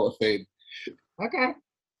 From our Wall of Fame. Okay.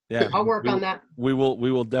 Yeah. I'll work on that. We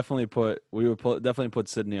will definitely put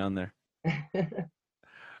Sydney on there.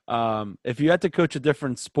 If you had to coach a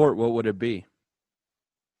different sport, what would it be?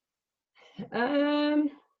 If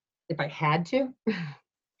I had to.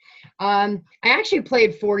 I actually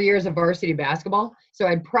played 4 years of varsity basketball, so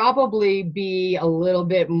I'd probably be a little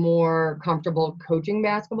bit more comfortable coaching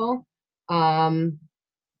basketball. But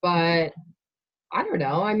I don't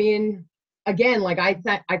know. I mean, again, like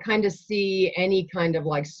I kind of see any kind of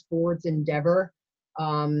like sports endeavor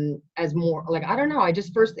as more like, I don't know. I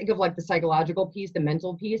just first think of like the psychological piece, the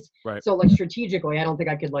mental piece. Right. So like strategically, I don't think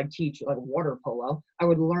I could like teach like water polo. I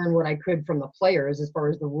would learn what I could from the players as far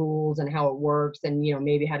as the rules and how it works and,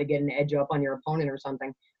 maybe how to get an edge up on your opponent or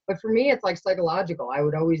something. But for me, it's like psychological.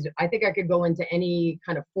 I think I could go into any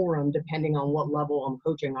kind of forum depending on what level I'm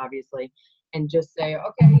coaching, obviously, and just say,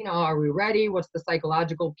 okay, are we ready? What's the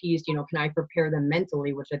psychological piece? Can I prepare them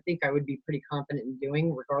mentally, which I think I would be pretty confident in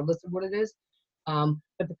doing regardless of what it is.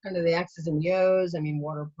 But the kind of the X's and O's, I mean,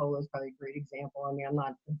 water polo is probably a great example. I mean, I'm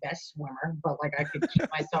not the best swimmer, but like I could keep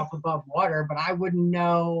myself above water, but I wouldn't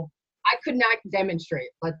know. I could not demonstrate.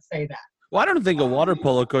 Let's say that. Well, I don't think a water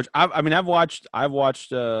polo coach. I've watched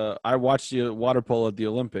the water polo at the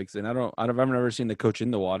Olympics, and I've never seen the coach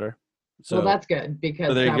in the water. So well, that's good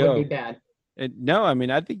because that would be bad. No, I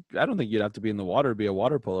mean, I don't think you'd have to be in the water to be a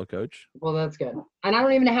water polo coach. Well, that's good. And I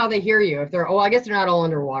don't even know how they hear you. If I guess they're not all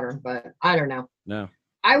underwater, but I don't know. No.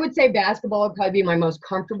 I would say basketball would probably be my most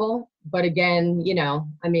comfortable. But again,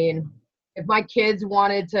 I mean, if my kids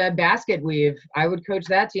wanted to basket weave, I would coach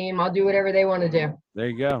that team. I'll do whatever they want to do. There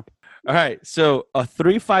you go. All right. So a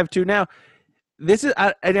 3-5-2 now. This is,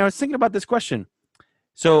 and I was thinking about this question.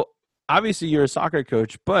 So obviously you're a soccer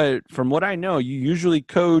coach, but from what I know, you usually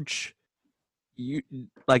coach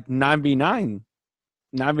like 9v9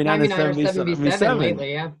 or 7v7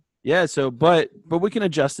 lately, yeah. Yeah, so but we can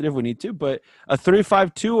adjust it if we need to. But a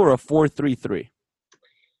 3-5-2 or a 4-3-3?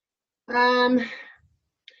 I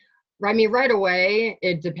mean, right away,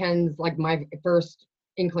 it depends. Like my first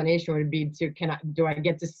inclination would be do I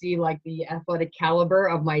get to see like the athletic caliber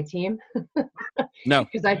of my team? No,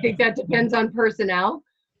 because I think that depends on personnel.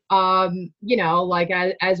 Like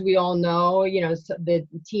as we all know, the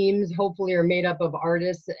teams hopefully are made up of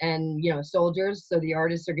artists and, soldiers. So the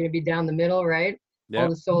artists are going to be down the middle, right? Yep. All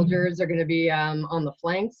the soldiers are going to be on the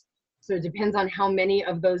flanks. So it depends on how many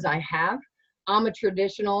of those I have. I'm a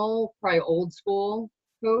traditional, probably old school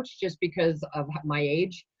coach just because of my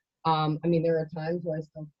age. I mean, there are times where I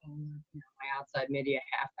still call my outside maybe a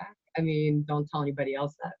halfback. I mean, don't tell anybody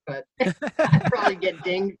else that, but I'd probably get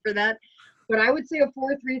dinged for that. But I would say a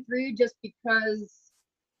 4-3-3 just because,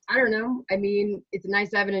 I don't know. I mean, it's nice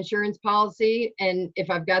to have an insurance policy. And if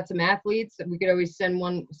I've got some athletes, we could always send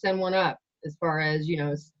one up as far as,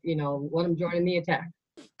 let them join in the attack.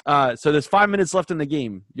 So there's 5 minutes left in the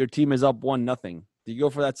game. Your team is up 1-0. Do you go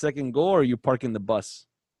for that second goal or are you parking the bus?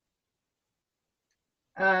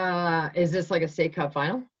 Is this like a state cup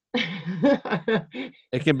final?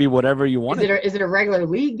 It can be whatever you want. Is it a regular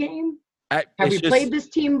league game? Have we played this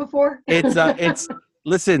team before? It's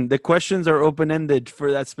listen, the questions are open-ended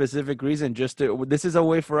for that specific reason. This is a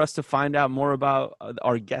way for us to find out more about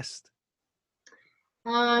our guest.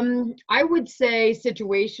 I would say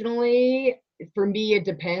situationally, for me, it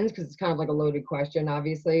depends because it's kind of like a loaded question,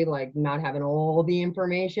 obviously, like not having all the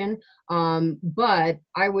information. But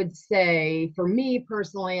I would say for me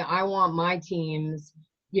personally, I want my teams,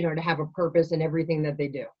 to have a purpose in everything that they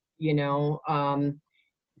do, you know.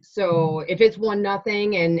 So if it's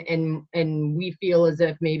 1-0 and we feel as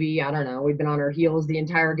if maybe, I don't know, we've been on our heels the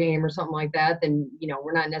entire game or something like that, then,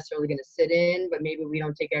 we're not necessarily going to sit in, but maybe we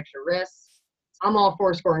don't take extra risks. I'm all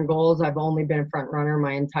for scoring goals. I've only been a front runner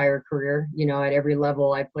my entire career, at every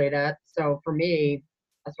level I played at. So for me,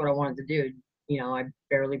 that's what I wanted to do. I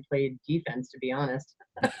barely played defense, to be honest.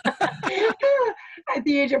 At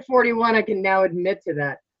the age of 41, I can now admit to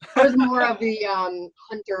that. I was more of the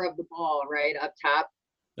hunter of the ball, right, up top.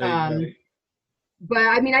 But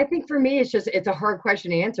I mean, I think for me, it's a hard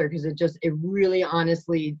question to answer because it really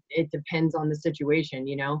honestly, it depends on the situation.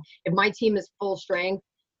 If my team is full strength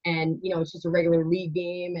and, it's just a regular league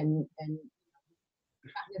game and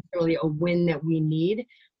not necessarily a win that we need,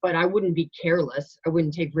 but I wouldn't be careless. I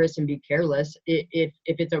wouldn't take risks and be careless. If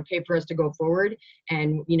it's okay for us to go forward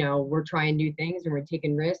and, we're trying new things and we're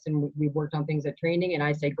taking risks and we've worked on things at training and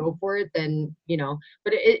I say go for it, then,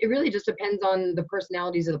 but it really just depends on the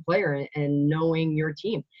personalities of the player and knowing your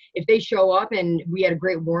team. If they show up and we had a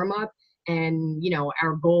great warm up and,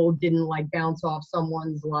 our goal didn't bounce off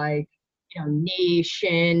someone's knee,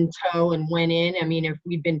 shin, toe, and went in. I mean, if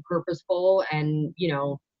we've been purposeful and,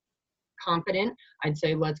 confident, I'd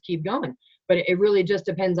say let's keep going. But it really just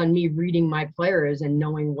depends on me reading my players and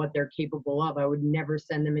knowing what they're capable of. I would never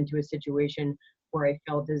send them into a situation where I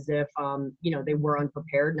felt as if, they were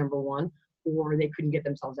unprepared, number one, or they couldn't get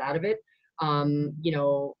themselves out of it.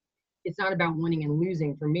 It's not about winning and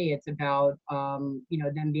losing for me. It's about, them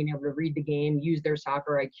being able to read the game, use their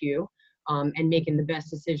soccer IQ, and making the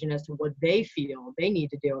best decision as to what they feel they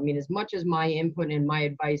need to do. I mean, as much as my input and my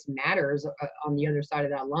advice matters on the other side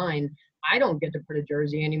of that line, I don't get to put a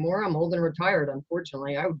jersey anymore. I'm old and retired,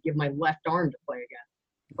 unfortunately. I would give my left arm to play again.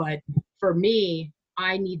 But for me,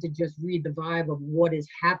 I need to just read the vibe of what is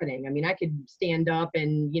happening. I mean, I could stand up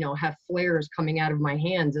and, have flares coming out of my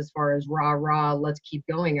hands as far as rah, rah, let's keep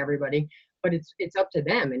going, everybody. But it's up to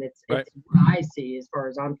them, and it's what I see as far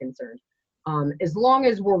as I'm concerned. As long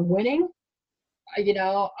as we're winning,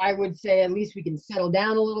 I would say at least we can settle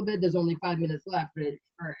down a little bit. There's only 5 minutes left, but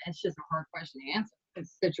it's just a hard question to answer.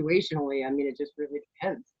 It's situationally, I mean, it just really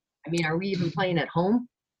depends. I mean, are we even playing at home?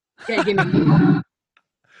 Okay, give me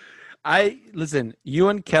Listen, you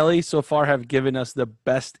and Kelly so far have given us the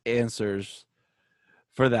best answers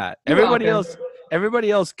for that. You're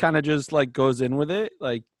Everybody else kind of just goes in with it.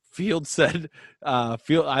 Like Field said, I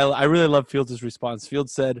really love Fields' response. Field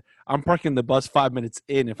said, I'm parking the bus 5 minutes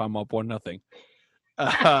in if I'm up 1-0.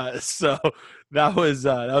 So that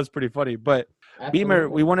was pretty funny. But absolutely. Beamer,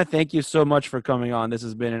 we want to thank you so much for coming on. This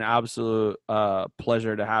has been an absolute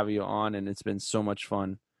pleasure to have you on, and it's been so much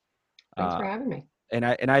fun. Thanks for having me. And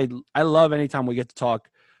I love anytime we get to talk,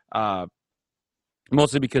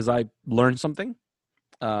 mostly because I learn something,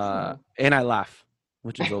 and I laugh,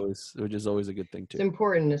 which is always a good thing too. It's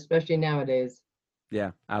important, especially nowadays.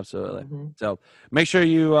 Yeah, absolutely. Mm-hmm. So make sure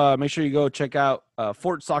you go check out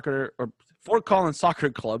Fort Collins Soccer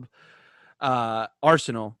Club,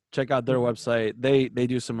 Arsenal. Check out their website. They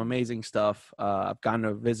do some amazing stuff. I've gotten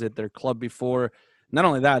to visit their club before. Not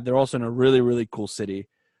only that, they're also in a really, really cool city.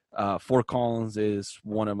 Fort Collins is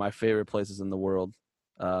one of my favorite places in the world.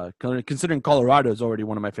 Considering Colorado is already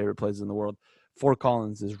one of my favorite places in the world, Fort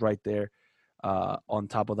Collins is right there on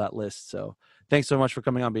top of that list. So thanks so much for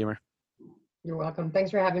coming on, Beamer. You're welcome.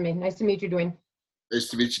 Thanks for having me. Nice to meet you, Dwayne. Nice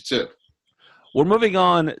to meet you too. We're moving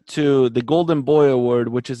on to the Golden Boy Award,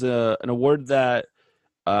 which is an award that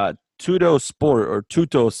Tutto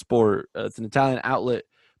Sport, it's an Italian outlet,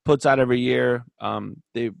 puts out every year.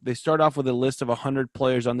 They start off with a list of 100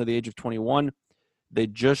 players under the age of 21. They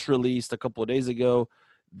just released a couple of days ago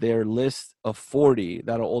their list of 40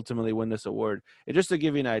 that'll ultimately win this award. And just to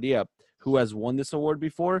give you an idea who has won this award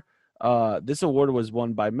before, this award was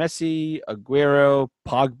won by Messi, Aguero,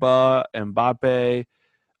 Pogba, Mbappe,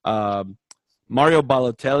 Mario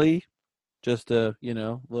Balotelli. Just a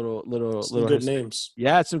little good names.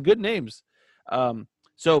 Yeah, some good names.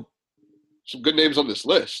 So some good names on this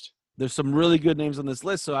list. There's some really good names on this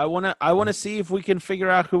list. So I wanna see if we can figure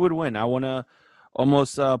out who would win. I wanna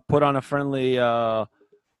almost put on a friendly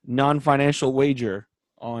non-financial wager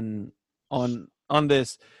on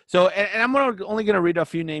this. So and I'm only gonna read a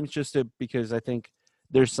few names because I think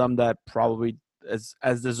there's some that probably as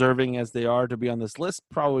deserving as they are to be on this list,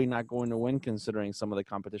 probably not going to win considering some of the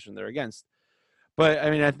competition they're against. But I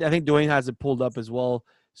mean, I think Dwayne has it pulled up as well.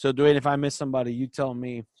 So Dwayne, if I miss somebody, you tell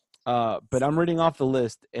me. but I'm reading off the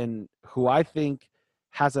list and who I think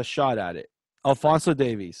has a shot at it. Alfonso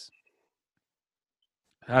Davies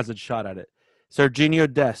has a shot at it.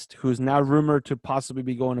 Serginho Dest, who's now rumored to possibly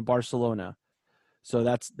be going to Barcelona. So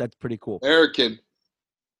that's pretty cool. American.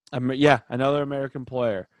 Yeah, another American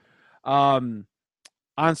player. Ansu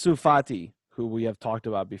Fati, who we have talked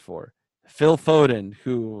about before. Phil Foden,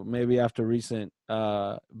 who maybe after recent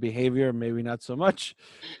behavior, maybe not so much.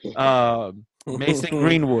 Mason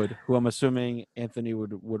Greenwood, who I'm assuming Anthony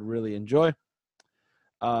would really enjoy.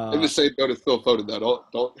 I'm just saying no to Phil Foden. Though.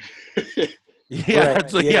 Don't. Yeah,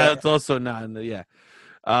 Right, yeah, it's also not in the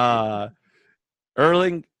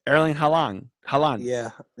Erling Haaland.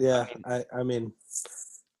 Yeah. I mean,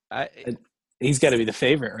 he's got to be the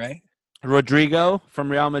favorite, right? Rodrigo from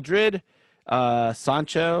Real Madrid,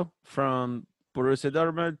 Sancho from Borussia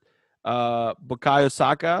Dortmund, Bukayo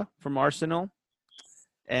Saka from Arsenal,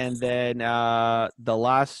 and then the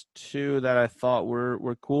last two that I thought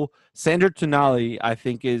were cool. Sandro Tonali, I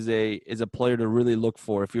think, is a player to really look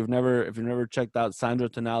for. If you've never checked out Sandro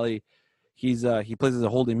Tonali, he plays as a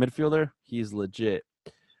holding midfielder. He's legit.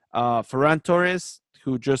 Ferran Torres,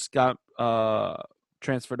 who just got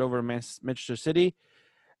transferred over to Manchester City,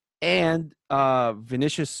 and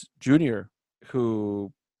Vinicius Jr.,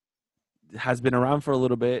 who has been around for a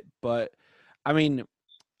little bit, but I mean,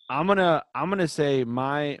 I'm gonna say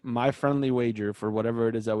my friendly wager for whatever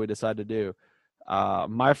it is that we decide to do.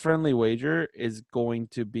 My friendly wager is going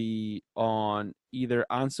to be on either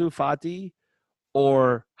Ansu Fati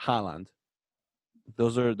or Haaland.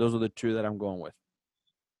 Those are the two that I'm going with.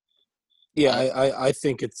 Yeah, I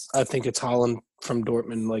think it's Haaland from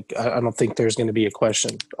Dortmund. Like I don't think there's going to be a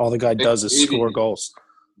question. All the guy does is score goals.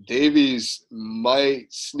 Davies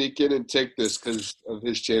might sneak in and take this because of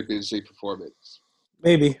his Champions League performance.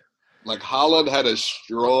 Maybe. Like Haaland had a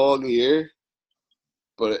strong year,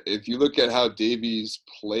 but if you look at how Davies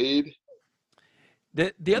played,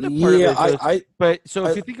 the other part of it,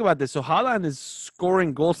 if you think about this, so Haaland is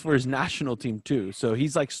scoring goals for his national team too. So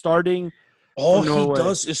he's like starting. All he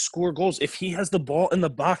does is score goals. If he has the ball in the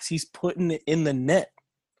box, he's putting it in the net.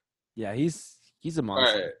 Yeah, he's a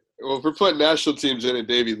monster. All right. Well, if we're putting national teams in, and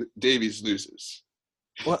Davies loses.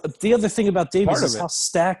 Well, the other thing about Davies is how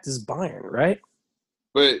stacked is Bayern, right?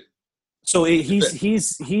 But so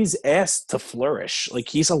he's asked to flourish. Like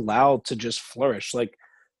he's allowed to just flourish. Like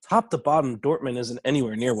top to bottom, Dortmund isn't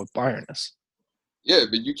anywhere near what Bayern is. Yeah,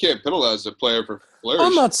 but you can't penalize a player for flourish.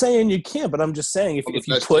 I'm not saying you can't, but I'm just saying if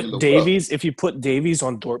you put Davies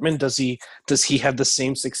on Dortmund, does he have the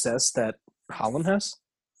same success that Haaland has?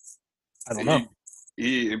 I don't know.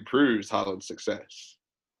 He improves Haaland's success.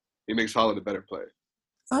 He makes Haaland a better player.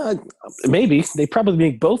 Maybe. They probably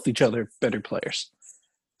make both each other better players.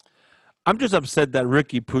 I'm just upset that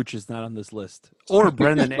Ricky Pooch is not on this list. Or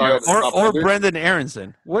Brendan or Brendan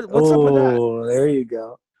Aronson. What's up with that? Oh, there you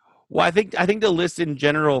go. Well, I think the list in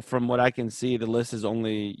general, from what I can see, the list is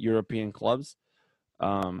only European clubs.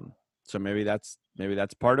 So maybe that's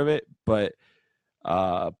part of it. But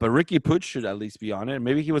Ricky Pooch should at least be on it.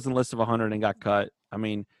 Maybe he was in the list of 100 and got cut. I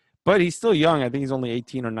mean, but he's still young. I think he's only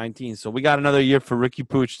 18 or 19. So we got another year for Ricky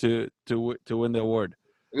Pooch to win the award.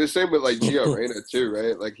 And the same with like Gio Reyna too,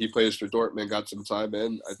 right? Like he plays for Dortmund, got some time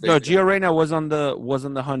in. I think. No, Gio Reyna was on the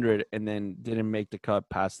 100 and then didn't make the cut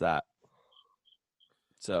past that.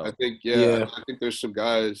 So I think I think there's some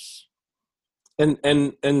guys. And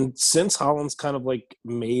since Haaland's kind of like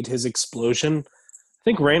made his explosion, I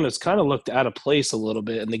think Reyna's kind of looked out of place a little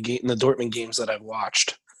bit in the Dortmund games that I've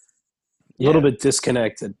watched. A little bit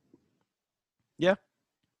disconnected. Yeah,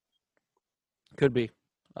 could be.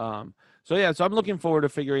 So I'm looking forward to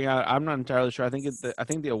figuring out. I'm not entirely sure. I think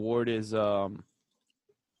the award is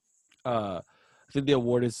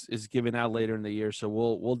is given out later in the year. So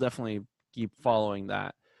we'll definitely keep following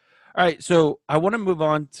that. All right, so I want to move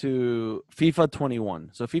on to FIFA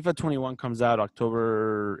 21. So FIFA 21 comes out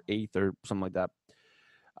October 8th or something like that.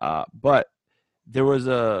 But there was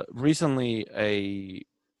recently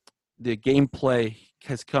the gameplay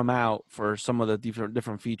has come out for some of the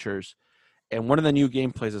different features, and one of the new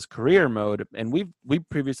gameplays is career mode. And we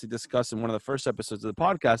previously discussed in one of the first episodes of the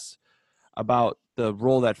podcast about the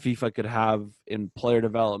role that FIFA could have in player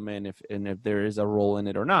development, if there is a role in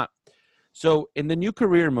it or not. So in the new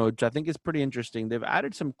career mode, which I think is pretty interesting, they've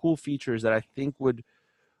added some cool features that I think would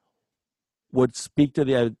speak to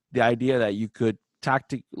the idea that you could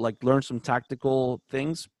learn some tactical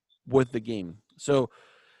things with the game. So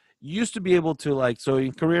you used to be able to so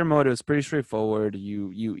in career mode, it was pretty straightforward.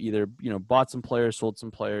 You either bought some players, sold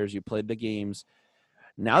some players, you played the games.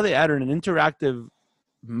 Now they added an interactive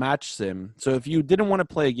match sim. So if you didn't want to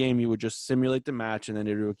play a game, you would just simulate the match, and then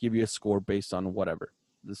it would give you a score based on whatever.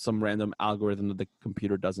 There's some random algorithm that the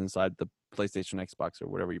computer does inside the PlayStation, Xbox, or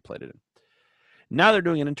whatever you played it in. Now they're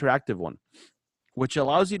doing an interactive one, which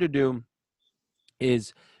allows you to do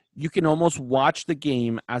is you can almost watch the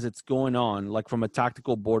game as it's going on, like from a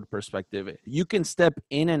tactical board perspective. You can step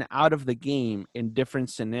in and out of the game in different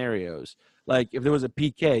scenarios. Like if there was a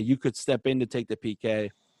PK, you could step in to take the PK.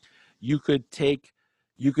 You could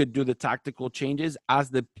do the tactical changes as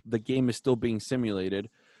the game is still being simulated.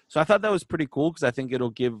 So I thought that was pretty cool because I think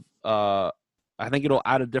it'll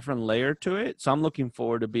add a different layer to it. So I'm looking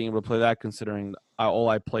forward to being able to play that, considering all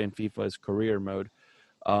I play in FIFA is career mode.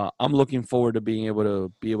 I'm looking forward to being able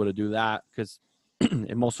to do that because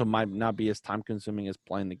it also might not be as time consuming as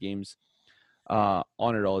playing the games on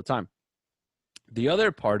it all the time. The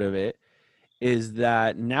other part of it is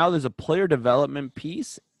that now there's a player development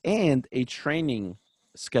piece and a training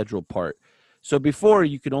schedule part. So before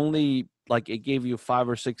you could only, like, it gave you 5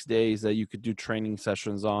 or 6 days that you could do training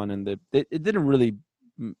sessions on, and it didn't really,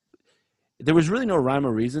 there was really no rhyme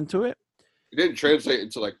or reason to it. It didn't translate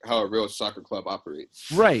into like how a real soccer club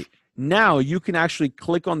operates. Right. Now you can actually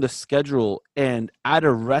click on the schedule and add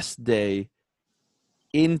a rest day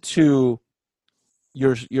into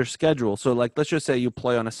your schedule. So like, let's just say you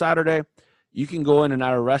play on a Saturday, you can go in and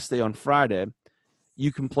add a rest day on Friday.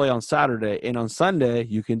 You can play on Saturday, and on Sunday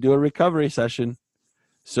you can do a recovery session.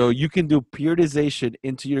 So you can do periodization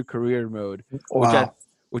into your career mode,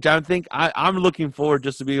 which I think I'm looking forward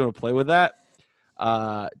just to be able to play with that.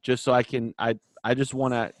 Just so I just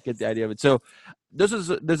want to get the idea of it. So there's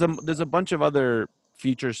a bunch of other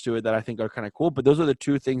features to it that I think are kind of cool, but those are the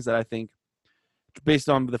two things that I think, based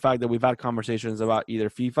on the fact that we've had conversations about either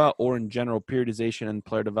FIFA or in general periodization and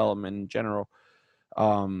player development in general.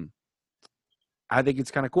 I think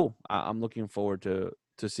it's kind of cool. I'm looking forward to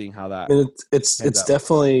seeing how that. It's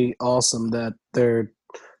definitely awesome that they're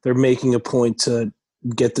making a point to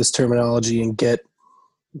get this terminology and get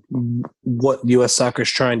what U.S. Soccer is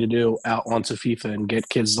trying to do out onto FIFA and get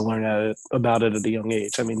kids to learn about it at a young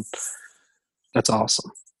age. I mean, that's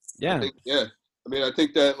awesome. Yeah. I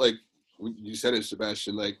think that, like you said it,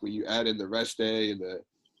 Sebastian, like when you add in the rest day and the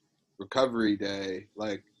recovery day,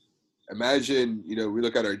 like imagine, we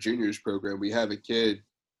look at our juniors program, we have a kid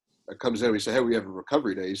that comes in, we say, hey, we have a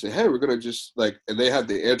recovery day. You say, hey, we're going to just and they have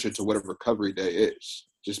the answer to what a recovery day is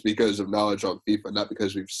just because of knowledge on FIFA, not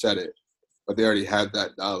because we've said it. But they already have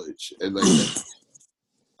that knowledge, and that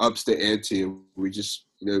ups the ante, and we just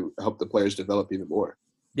help the players develop even more.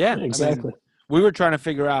 Yeah, exactly. I mean, we were trying to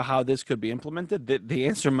figure out how this could be implemented. The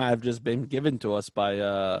answer might have just been given to us by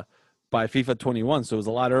FIFA 21, so it was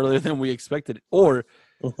a lot earlier than we expected, or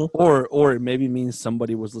it maybe means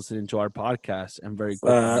somebody was listening to our podcast and very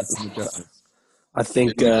quickly making adjustments. I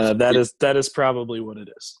think that is probably what it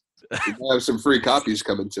is. We have some free copies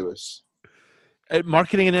coming to us.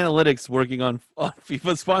 Marketing and analytics working on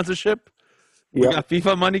FIFA sponsorship. We got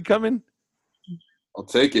FIFA money coming. I'll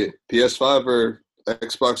take it. PS5 or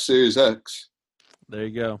Xbox Series X. There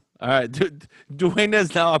you go. All right. Dwayne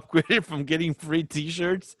has now upgraded from getting free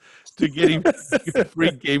T-shirts to getting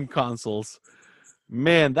free game consoles.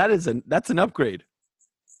 Man, that's an upgrade.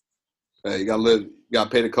 Hey, you gotta live. You gotta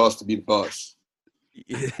pay the cost to be the boss.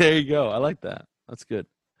 There you go. I like that. That's good.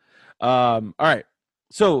 All right.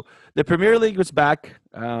 So the Premier League was back.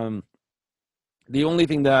 The only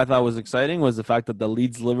thing that I thought was exciting was the fact that the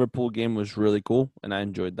Leeds-Liverpool game was really cool, and I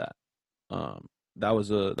enjoyed that.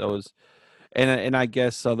 And I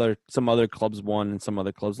guess some other clubs won and some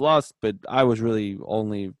other clubs lost, but I was really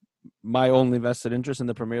my only vested interest in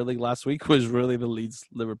the Premier League last week was really the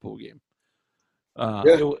Leeds-Liverpool game.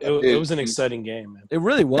 It was an exciting game, man. It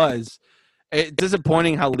really was. It's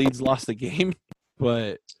disappointing how Leeds lost the game,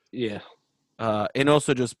 but yeah. It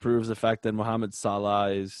also just proves the fact that Mohamed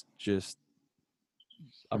Salah is just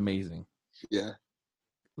amazing. Yeah.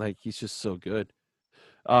 Like, he's just so good.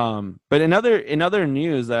 But in other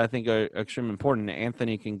news that I think are extremely important,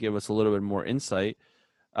 Anthony can give us a little bit more insight.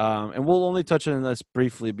 And we'll only touch on this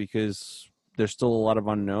briefly because there's still a lot of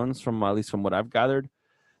unknowns at least from what I've gathered.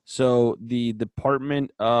 So the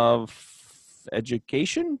Department of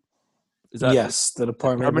Education? Yes, the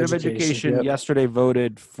Department of Education yesterday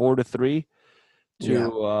voted 4-3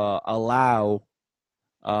 to allow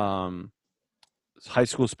high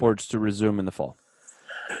school sports to resume in the fall.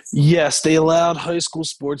 Yes, they allowed high school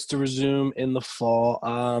sports to resume in the fall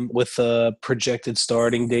with a projected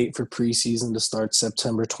starting date for preseason to start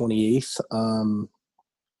September 28th.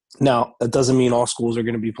 Now, that doesn't mean all schools are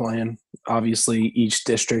going to be playing. Obviously, each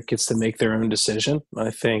district gets to make their own decision.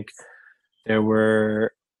 I think there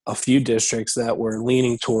were a few districts that were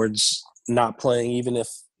leaning towards not playing, even if,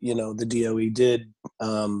 you know, the DOE did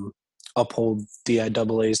uphold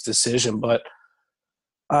DIAA's decision. But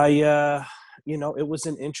you know, it was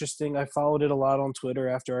I followed it a lot on Twitter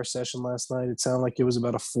after our session last night. It sounded like it was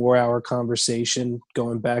about a 4-hour conversation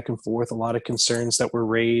going back and forth, a lot of concerns that were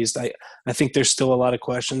raised. I think there's still a lot of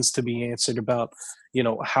questions to be answered about, you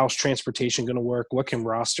know, how's transportation going to work? What can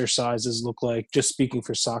roster sizes look like? Just speaking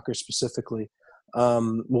for soccer specifically.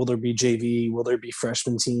 Will there be JV? Will there be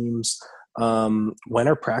freshman teams? When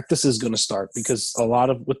are practices going to start? Because a lot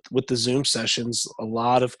of with the Zoom sessions, a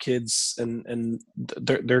lot of kids and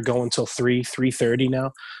they're going till 3:30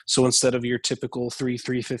 now. So instead of your typical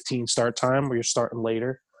 3:15 start time, where you're starting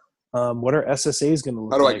later, what are SSAs going to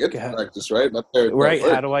look How do like? I get to practice, right? My parents Right. don't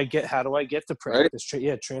How work. do I get to practice? Right?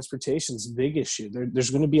 Yeah, transportation's a big issue. There's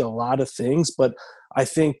going to be a lot of things, but I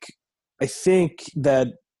think that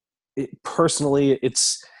personally,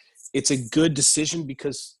 it's a good decision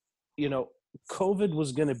because, you know, COVID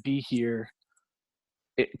was going to be here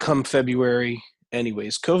come February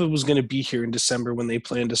anyways. COVID was going to be here in December when they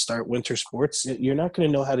planned to start winter sports. You're not going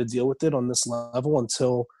to know how to deal with it on this level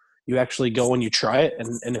until you actually go and you try it.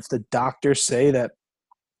 And if the doctors say that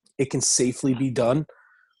it can safely be done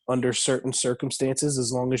under certain circumstances,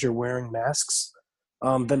 as long as you're wearing masks,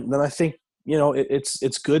 then I think, you know,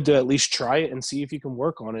 it's good to at least try it and see if you can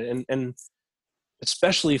work on it. And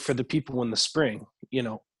especially for the people in the spring, you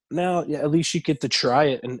know, now at least you get to try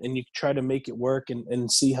it and you try to make it work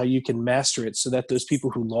and see how you can master it so that those people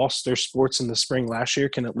who lost their sports in the spring last year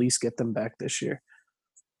can at least get them back this year.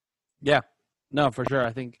 Yeah, no, for sure.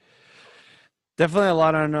 I think definitely a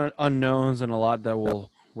lot of unknowns and a lot that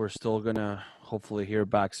we're still going to hopefully hear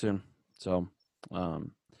back soon. So,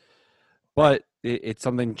 but it's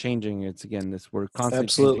something changing. It's again, we're constantly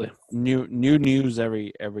Absolutely new news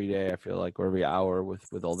every day. I feel like, or every hour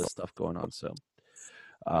with all this stuff going on. So,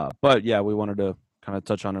 but yeah, we wanted to kind of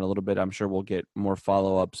touch on it a little bit. I'm sure we'll get more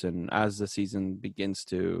follow-ups, and as the season begins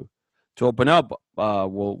to open up,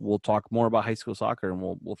 we'll talk more about high school soccer, and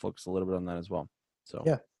we'll focus a little bit on that as well. So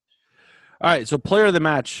yeah. All right, so Player of the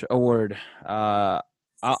Match award. I'm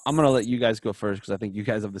gonna let you guys go first because I think you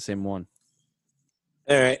guys have the same one.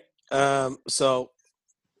 All right. So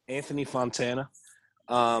Anthony Fontana,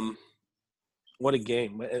 what a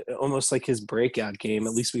game. Almost like his breakout game.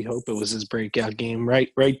 At least we hope it was his breakout game.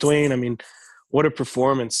 Right, Dwayne? I mean, what a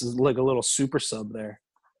performance. It's like a little super sub there.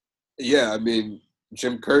 Yeah, I mean,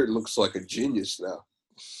 Jim Curtin looks like a genius now.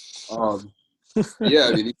 Yeah,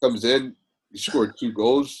 I mean, he comes in, he scored 2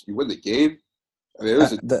 goals, you win the game. I mean,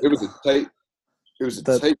 it was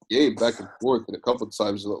a tight game back and forth, and a couple of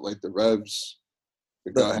times it looked like the Revs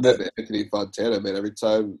got ahead of Anthony Fontana, man. Every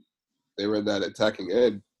time they were in that attacking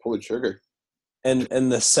end, pull the trigger.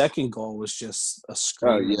 And the second goal was just a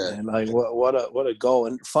screamer, man. Like what a goal.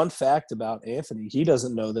 And fun fact about Anthony, he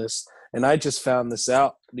doesn't know this, and I just found this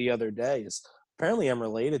out the other day, is apparently I'm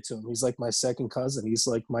related to him. He's like my second cousin. He's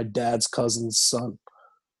like my dad's cousin's son.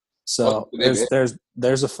 So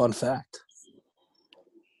there's a fun fact.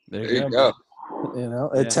 There you go. You know,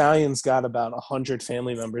 yeah. Italians got about 100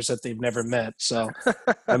 family members that they've never met. So,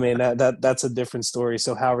 I mean, that's a different story.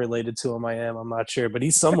 So how related to him I am, I'm not sure. But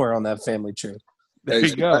he's somewhere on that family tree. There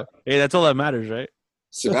you go. Hey, that's all that matters, right?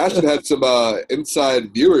 Sebastian had some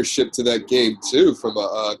inside viewership to that game, too, from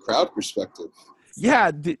a crowd perspective.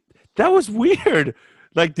 Yeah, that was weird.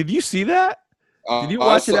 Like, did you see that? Did you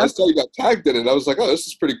watch it? I saw you got tagged in it. I was like, oh, this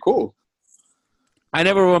is pretty cool. I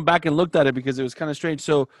never went back and looked at it because it was kind of strange.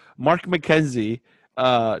 So Mark McKenzie,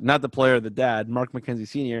 not the player, the dad, Mark McKenzie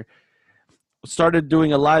Sr., started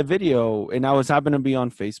doing a live video, and I was happened to be on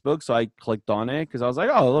Facebook, so I clicked on it because I was like,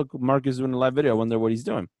 oh, look, Mark is doing a live video. I wonder what he's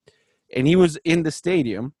doing. And he was in the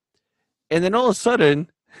stadium, and then all of a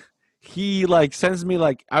sudden, he, like, sends me,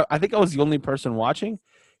 like, I think I was the only person watching.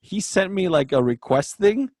 He sent me, like, a request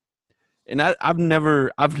thing, and I've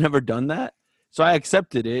never done that. So I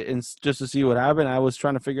accepted it, and just to see what happened, I was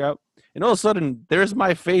trying to figure out. And all of a sudden, there's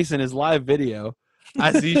my face in his live video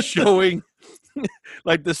as he's showing,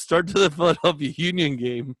 like, the start to the Philadelphia Union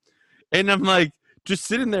game. And I'm, like, just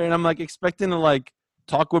sitting there, and I'm, like, expecting to, like,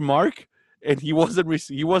 talk with Mark, and he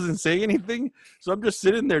wasn't saying anything. So I'm just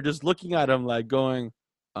sitting there just looking at him, like, going,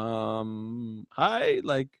 hi,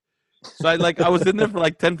 like. So I was in there for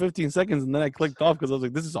like 10, 15 seconds, and then I clicked off because I was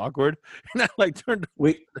like, this is awkward. And I like turned.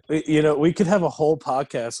 We could have a whole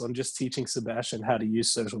podcast on just teaching Sebastian how to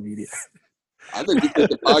use social media. I think we take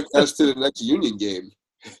the podcast to the next Union game.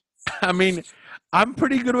 I mean, I'm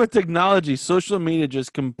pretty good with technology. Social media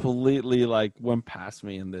just completely like went past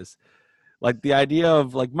me in this. Like the idea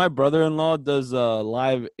of like my brother-in-law does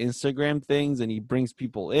live Instagram things and he brings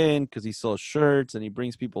people in because he sells shirts and he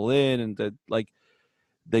brings people in and like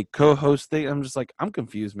they co-host thing. I'm just like, I'm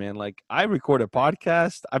confused, man. Like I record a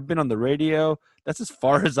podcast. I've been on the radio. That's as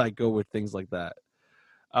far as I go with things like that.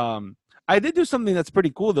 I did do something that's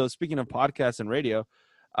pretty cool though. Speaking of podcasts and radio,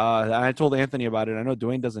 I told Anthony about it. I know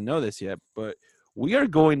Dwayne doesn't know this yet, but we are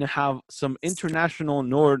going to have some international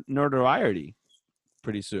notoriety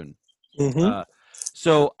pretty soon. Mm-hmm.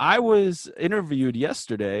 So I was interviewed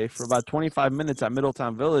yesterday for about 25 minutes at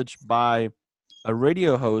Middletown Village by a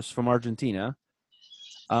radio host from Argentina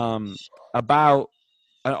about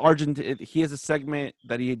Argentina. He has a segment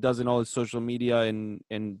that he does in all his social media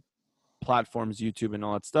and platforms, YouTube and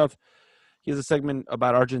all that stuff. He has a segment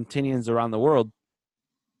about Argentinians around the world,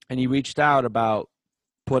 and he reached out about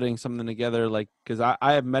putting something together, like, because I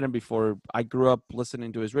have met him before. I grew up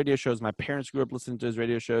listening to his radio shows. My parents grew up listening to his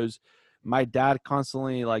radio shows. My dad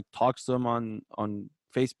constantly like talks to him on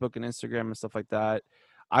Facebook and Instagram and stuff like that.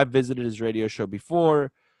 I've visited his radio show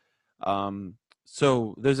before.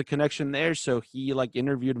 So there's a connection there. So he like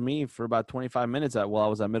interviewed me for about 25 minutes while I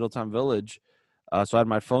was at Middletown Village. So I had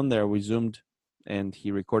my phone there. We Zoomed and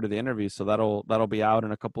he recorded the interview. So that'll be out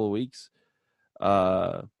in a couple of weeks.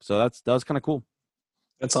 So that was kind of cool.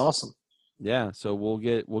 That's awesome. Yeah, so we'll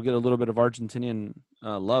get a little bit of Argentinian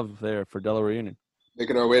love there for Delaware Union.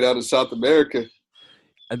 Making our way down to South America.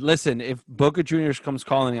 And listen, if Boca Juniors comes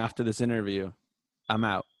calling after this interview, I'm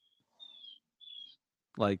out.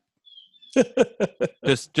 Like,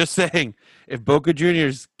 just saying, if Boca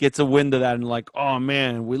Juniors gets a wind of that and like, oh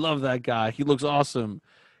man, we love that guy. He looks awesome.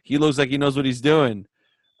 He looks like he knows what he's doing.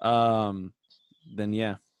 Then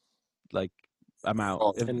yeah, like I'm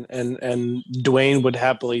out. And Dwayne would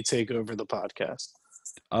happily take over the podcast.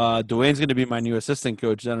 Dwayne's going to be my new assistant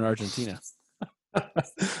coach down in Argentina.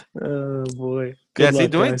 Oh boy! Good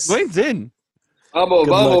luck, Dwayne's in.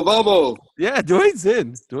 Vamos. Yeah, Dwayne's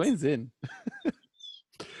in.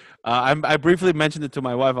 I briefly mentioned it to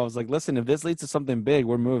my wife. I was like, "Listen, if this leads to something big,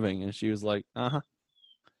 we're moving." And she was like, "Uh-huh."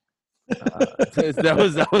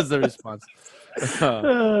 That was the response.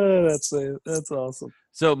 That's awesome.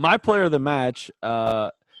 So my player of the match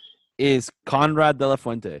is Conrad De La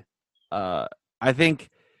Fuente. I think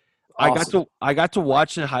awesome. I got to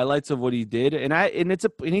watch the highlights of what he did, and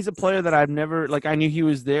he's a player that I've never, like, I knew he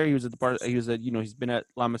was there. He was he's been at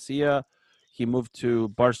La Masia. He moved to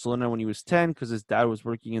Barcelona when he was 10 because his dad was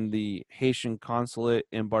working in the Haitian consulate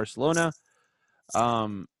in Barcelona.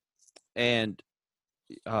 So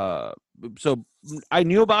I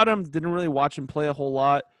knew about him, didn't really watch him play a whole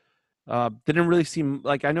lot. Didn't really seem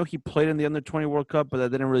like, I know he played in the Under-20 World Cup, but I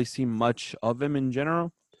didn't really see much of him in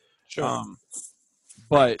general. Sure.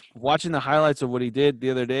 But watching the highlights of what he did the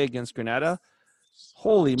other day against Granada,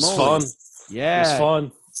 holy moly. Fun. Yeah. It was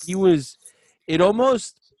fun. It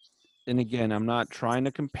almost, and again, I'm not trying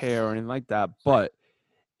to compare or anything like that, but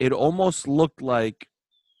it almost looked like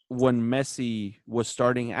when Messi was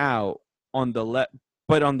starting out on the left,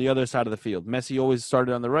 but on the other side of the field. Messi always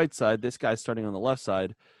started on the right side. This guy's starting on the left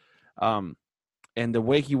side. And the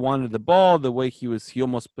way he wanted the ball, the way he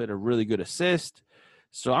almost put a really good assist.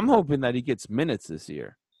 So I'm hoping that he gets minutes this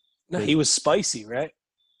year. No, he was spicy, right?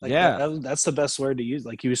 Like yeah, that's the best word to use.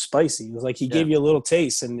 Like he was spicy. It was like he gave you a little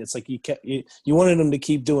taste, and it's like you wanted him to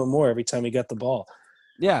keep doing more every time he got the ball.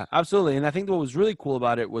 Yeah, absolutely. And I think what was really cool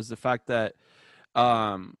about it was the fact that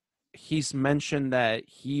he's mentioned that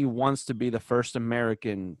he wants to be the first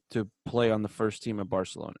American to play on the first team of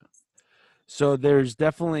Barcelona. So there's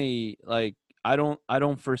definitely, like, I don't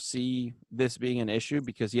foresee this being an issue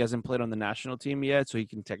because he hasn't played on the national team yet, so he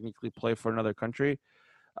can technically play for another country,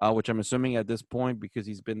 which I'm assuming at this point, because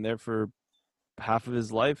he's been there for half of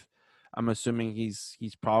his life, I'm assuming he's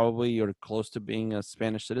probably or close to being a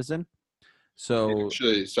Spanish citizen. So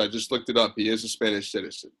actually, so I just looked it up. He is a Spanish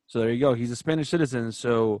citizen. So there you go. He's a Spanish citizen.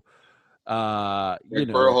 So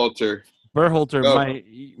Berhalter might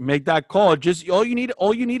make that call. Just all you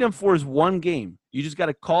need him for is one game. You just got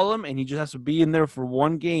to call him, and he just has to be in there for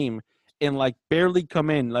one game and like barely come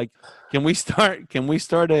in. Like, can we start a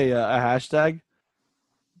hashtag?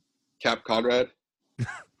 Cap Conrad.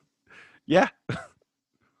 Yeah.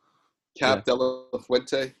 Cap De La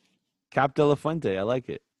Fuente. Cap De La Fuente. I like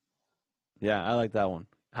it. Yeah, I like that one.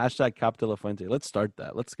 Hashtag Cap De La Fuente. Let's start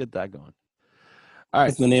that. Let's get that going. All right.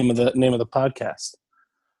 That's the name of the podcast.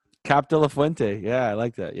 Cap De La Fuente. Yeah, I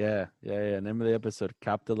like that. Yeah. Name of the episode,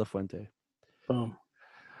 Cap De La Fuente. Boom.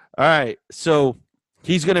 All right. So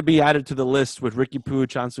he's going to be added to the list with Ricky Puig,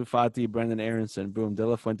 Ansu Fati, Brendan Aronson. Boom. De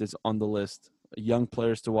La Fuente's on the list. Young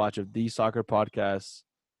players to watch of the soccer podcast.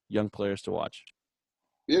 Young players to watch.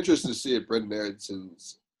 Be interested to see if Brendan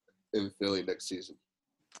Aronson's in Philly next season.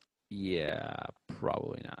 Yeah,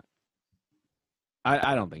 probably not.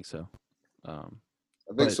 I don't think so. I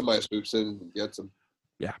think But- somebody swoops in and gets him.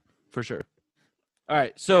 For sure. All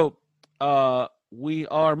right, so we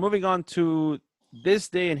are moving on to this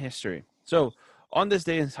day in history. So on this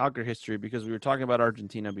day in soccer history, because we were talking about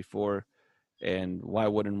Argentina before, and why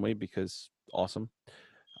wouldn't we? Because awesome.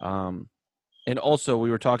 And also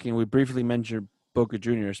we briefly mentioned Boca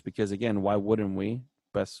Juniors because, again, why wouldn't we?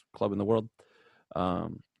 Best club in the world.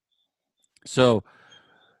 So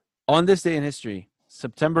on this day in history,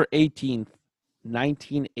 September 18th,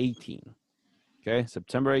 1918. Okay,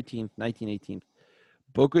 September 18th, 1918.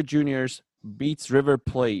 Boca Juniors beats River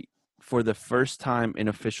Plate for the first time in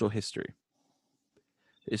official history.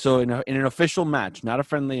 So in an official match, not a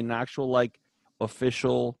friendly, an actual like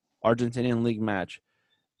official Argentinian league match,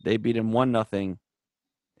 they beat him 1-0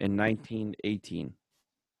 in 1918.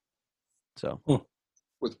 So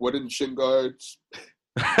With wooden shin guards.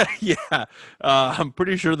 yeah, I'm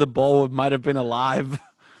pretty sure the ball might have been alive.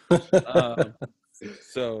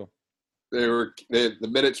 So The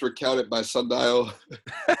minutes were counted by sundial.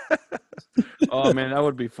 oh man, that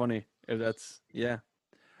would be funny if that's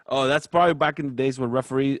Oh, that's probably back in the days when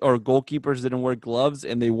referees or goalkeepers didn't wear gloves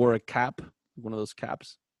and they wore a cap, one of those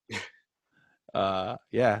caps.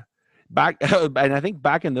 Yeah. Back and I think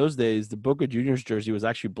back in those days, the Boca Juniors jersey was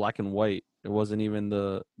actually black and white. It wasn't even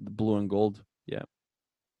the blue and gold. Yeah.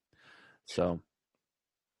 So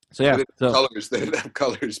yeah. They didn't have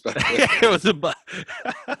colors back then. It was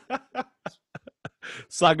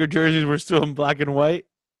soccer jerseys were still in black and white.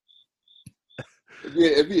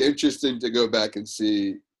 It'd be interesting to go back and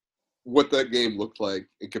see what that game looked like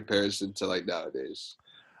in comparison to like nowadays.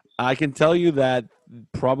 I can tell you that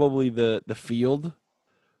probably the field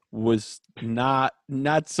was not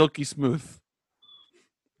silky smooth.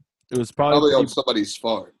 It was Probably on somebody's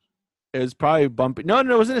farm. It was probably bumpy. No, it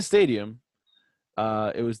was in a stadium.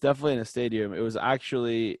 It was definitely in a stadium. It was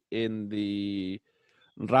actually in the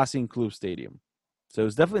Racing Club Stadium. So it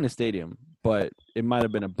was definitely in a stadium, but it might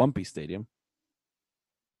have been a bumpy stadium.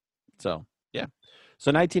 So, yeah.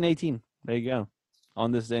 So 1918, there you go.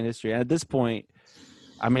 On this day in history. And at this point,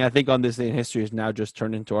 I mean, I think on this day in history is now just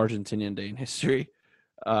turned into Argentinian day in history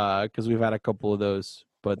because we've had a couple of those,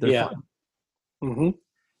 but they're fun. Mm-hmm.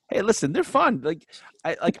 Hey, listen, they're fun.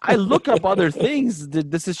 I look up other things.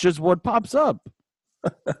 This is just what pops up.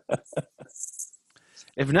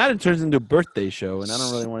 If not, it turns into a birthday show, and I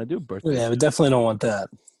don't really want to do a birthday. Yeah, we definitely don't want that.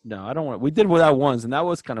 No, I don't want. We did that once, and that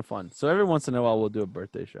was kind of fun. So every once in a while, we'll do a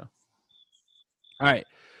birthday show. All right,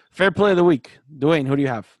 fair play of the week, Dwayne. Who do you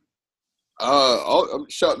have? I'm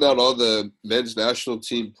shouting out all the men's national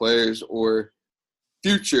team players or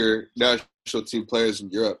future national team players in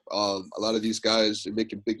Europe. A lot of these guys are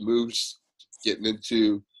making big moves, getting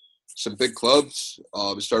into some big clubs.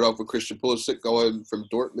 Start off with Christian Pulisic going from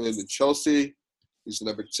Dortmund to Chelsea. He's the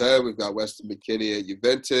number 10. We've got Weston McKennie at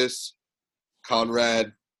Juventus.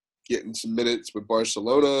 Conrad getting some minutes with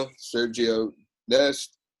Barcelona. Sergio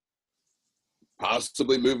Nest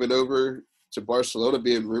possibly moving over to Barcelona,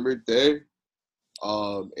 being rumored there.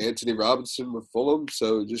 Anthony Robinson with Fulham.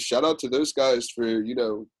 So just shout out to those guys for,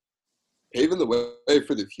 paving the way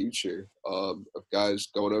for the future of guys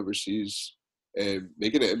going overseas and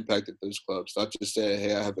making an impact at those clubs. Not just saying,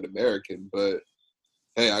 hey, I have an American, but,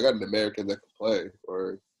 hey, I got an American that can play.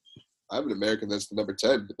 Or I have an American that's the number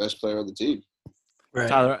 10, the best player on the team.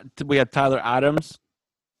 Right. We had Tyler Adams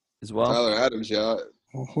as well. Tyler Adams, yeah.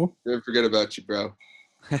 Didn't forget about you, bro.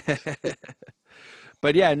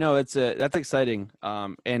 But yeah, no, that's exciting.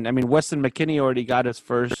 And I mean, Weston McKennie already got his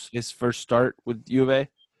first start with Juve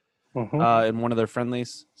in one of their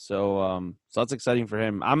friendlies. So that's exciting for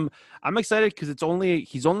him. I'm excited because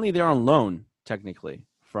he's only there on loan technically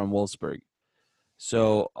from Wolfsburg.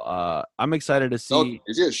 So I'm excited to see.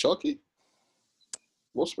 Is he at Schalke?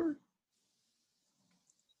 Wolfsburg?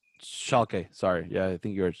 Schalke, sorry. Yeah, I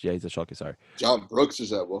think he's at Schalke, sorry. John Brooks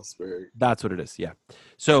is at Wolfsburg. That's what it is, yeah.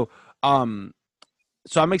 So I'm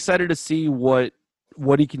excited to see what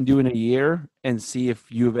he can do in a year and see if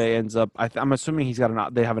Juve ends up. I'm assuming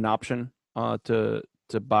they have an option to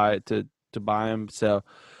buy him. So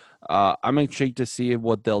I'm intrigued to see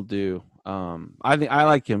what they'll do. I think I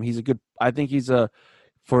like him. I think he's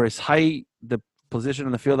for his height, the position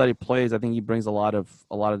in the field that he plays. I think he brings a lot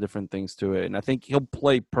of different things to it, and I think he'll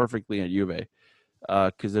play perfectly at Juve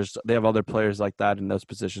because they have other players like that in those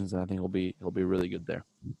positions, and I think he'll be really good there.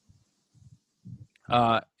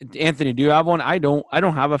 Anthony, do you have one? I don't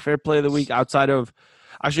have a fair play of the week outside of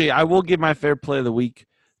 – actually, I will give my fair play of the week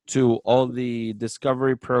to all the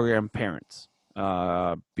Discovery Program parents.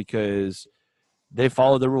 because they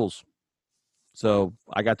follow the rules. So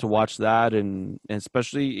I got to watch that, and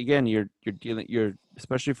especially again, you're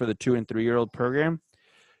especially for the 2 and 3-year-old program,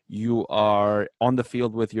 you are on the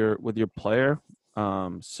field with your player.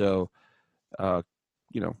 So uh,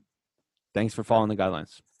 you know, thanks for following the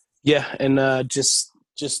guidelines. Yeah, and just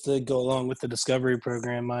to go along with the Discovery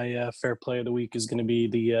program, my fair play of the week is going to be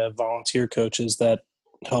the volunteer coaches that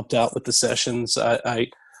helped out with the sessions.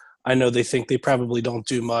 I know they think they probably don't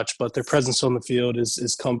do much, but their presence on the field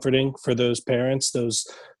is comforting for those parents. Those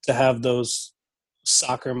to have those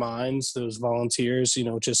soccer minds, those volunteers,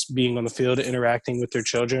 just being on the field, interacting with their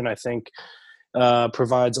children, I think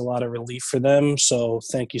provides a lot of relief for them. So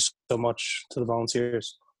thank you so much to the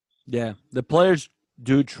volunteers. Yeah, the players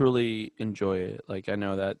do truly enjoy it. Like I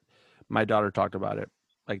know that my daughter talked about it.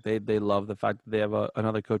 Like they love the fact that they have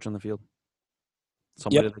another coach on the field,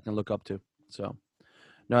 somebody they can look up to. So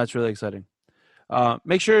no, that's really exciting.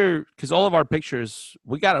 Make sure, because all of our pictures,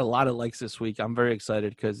 we got a lot of likes this week. I'm very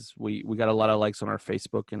excited because we got a lot of likes on our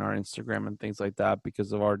Facebook and our Instagram and things like that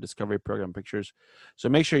because of our Discovery program pictures. So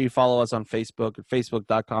make sure you follow us on Facebook at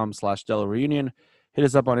facebook.com/Delaware Union. Hit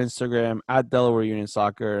us up on Instagram at Delaware Union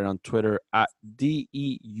Soccer and on Twitter at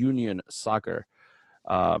DE Union Soccer.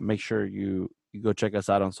 Make sure you go check us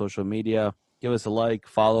out on social media. Give us a like,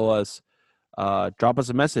 follow us, drop us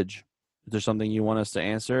a message. If there's something you want us to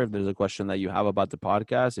answer, if there's a question that you have about the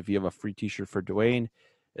podcast, if you have a free t-shirt for Dwayne,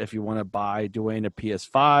 if you want to buy Dwayne a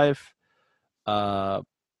PS5,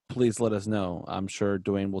 please let us know. I'm sure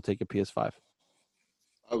Dwayne will take a PS5.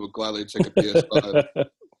 I would gladly take a PS5.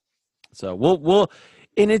 So we'll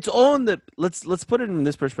and it's all in the let's put it in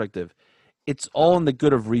this perspective. It's all in the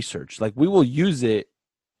good of research. Like we will use it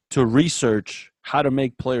to research how to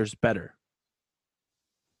make players better.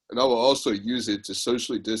 And I will also use it to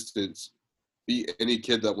socially distance beat any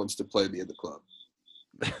kid that wants to play me in the club.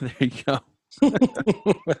 There you go.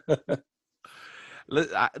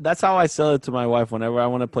 That's how I sell it to my wife whenever I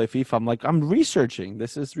want to play FIFA. I'm like, I'm researching.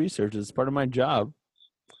 This is research. It's part of my job.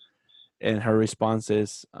 And her response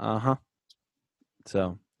is, uh-huh.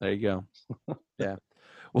 So there you go. Yeah.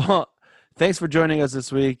 Well, thanks for joining us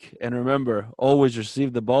this week. And remember, always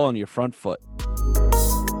receive the ball on your front foot.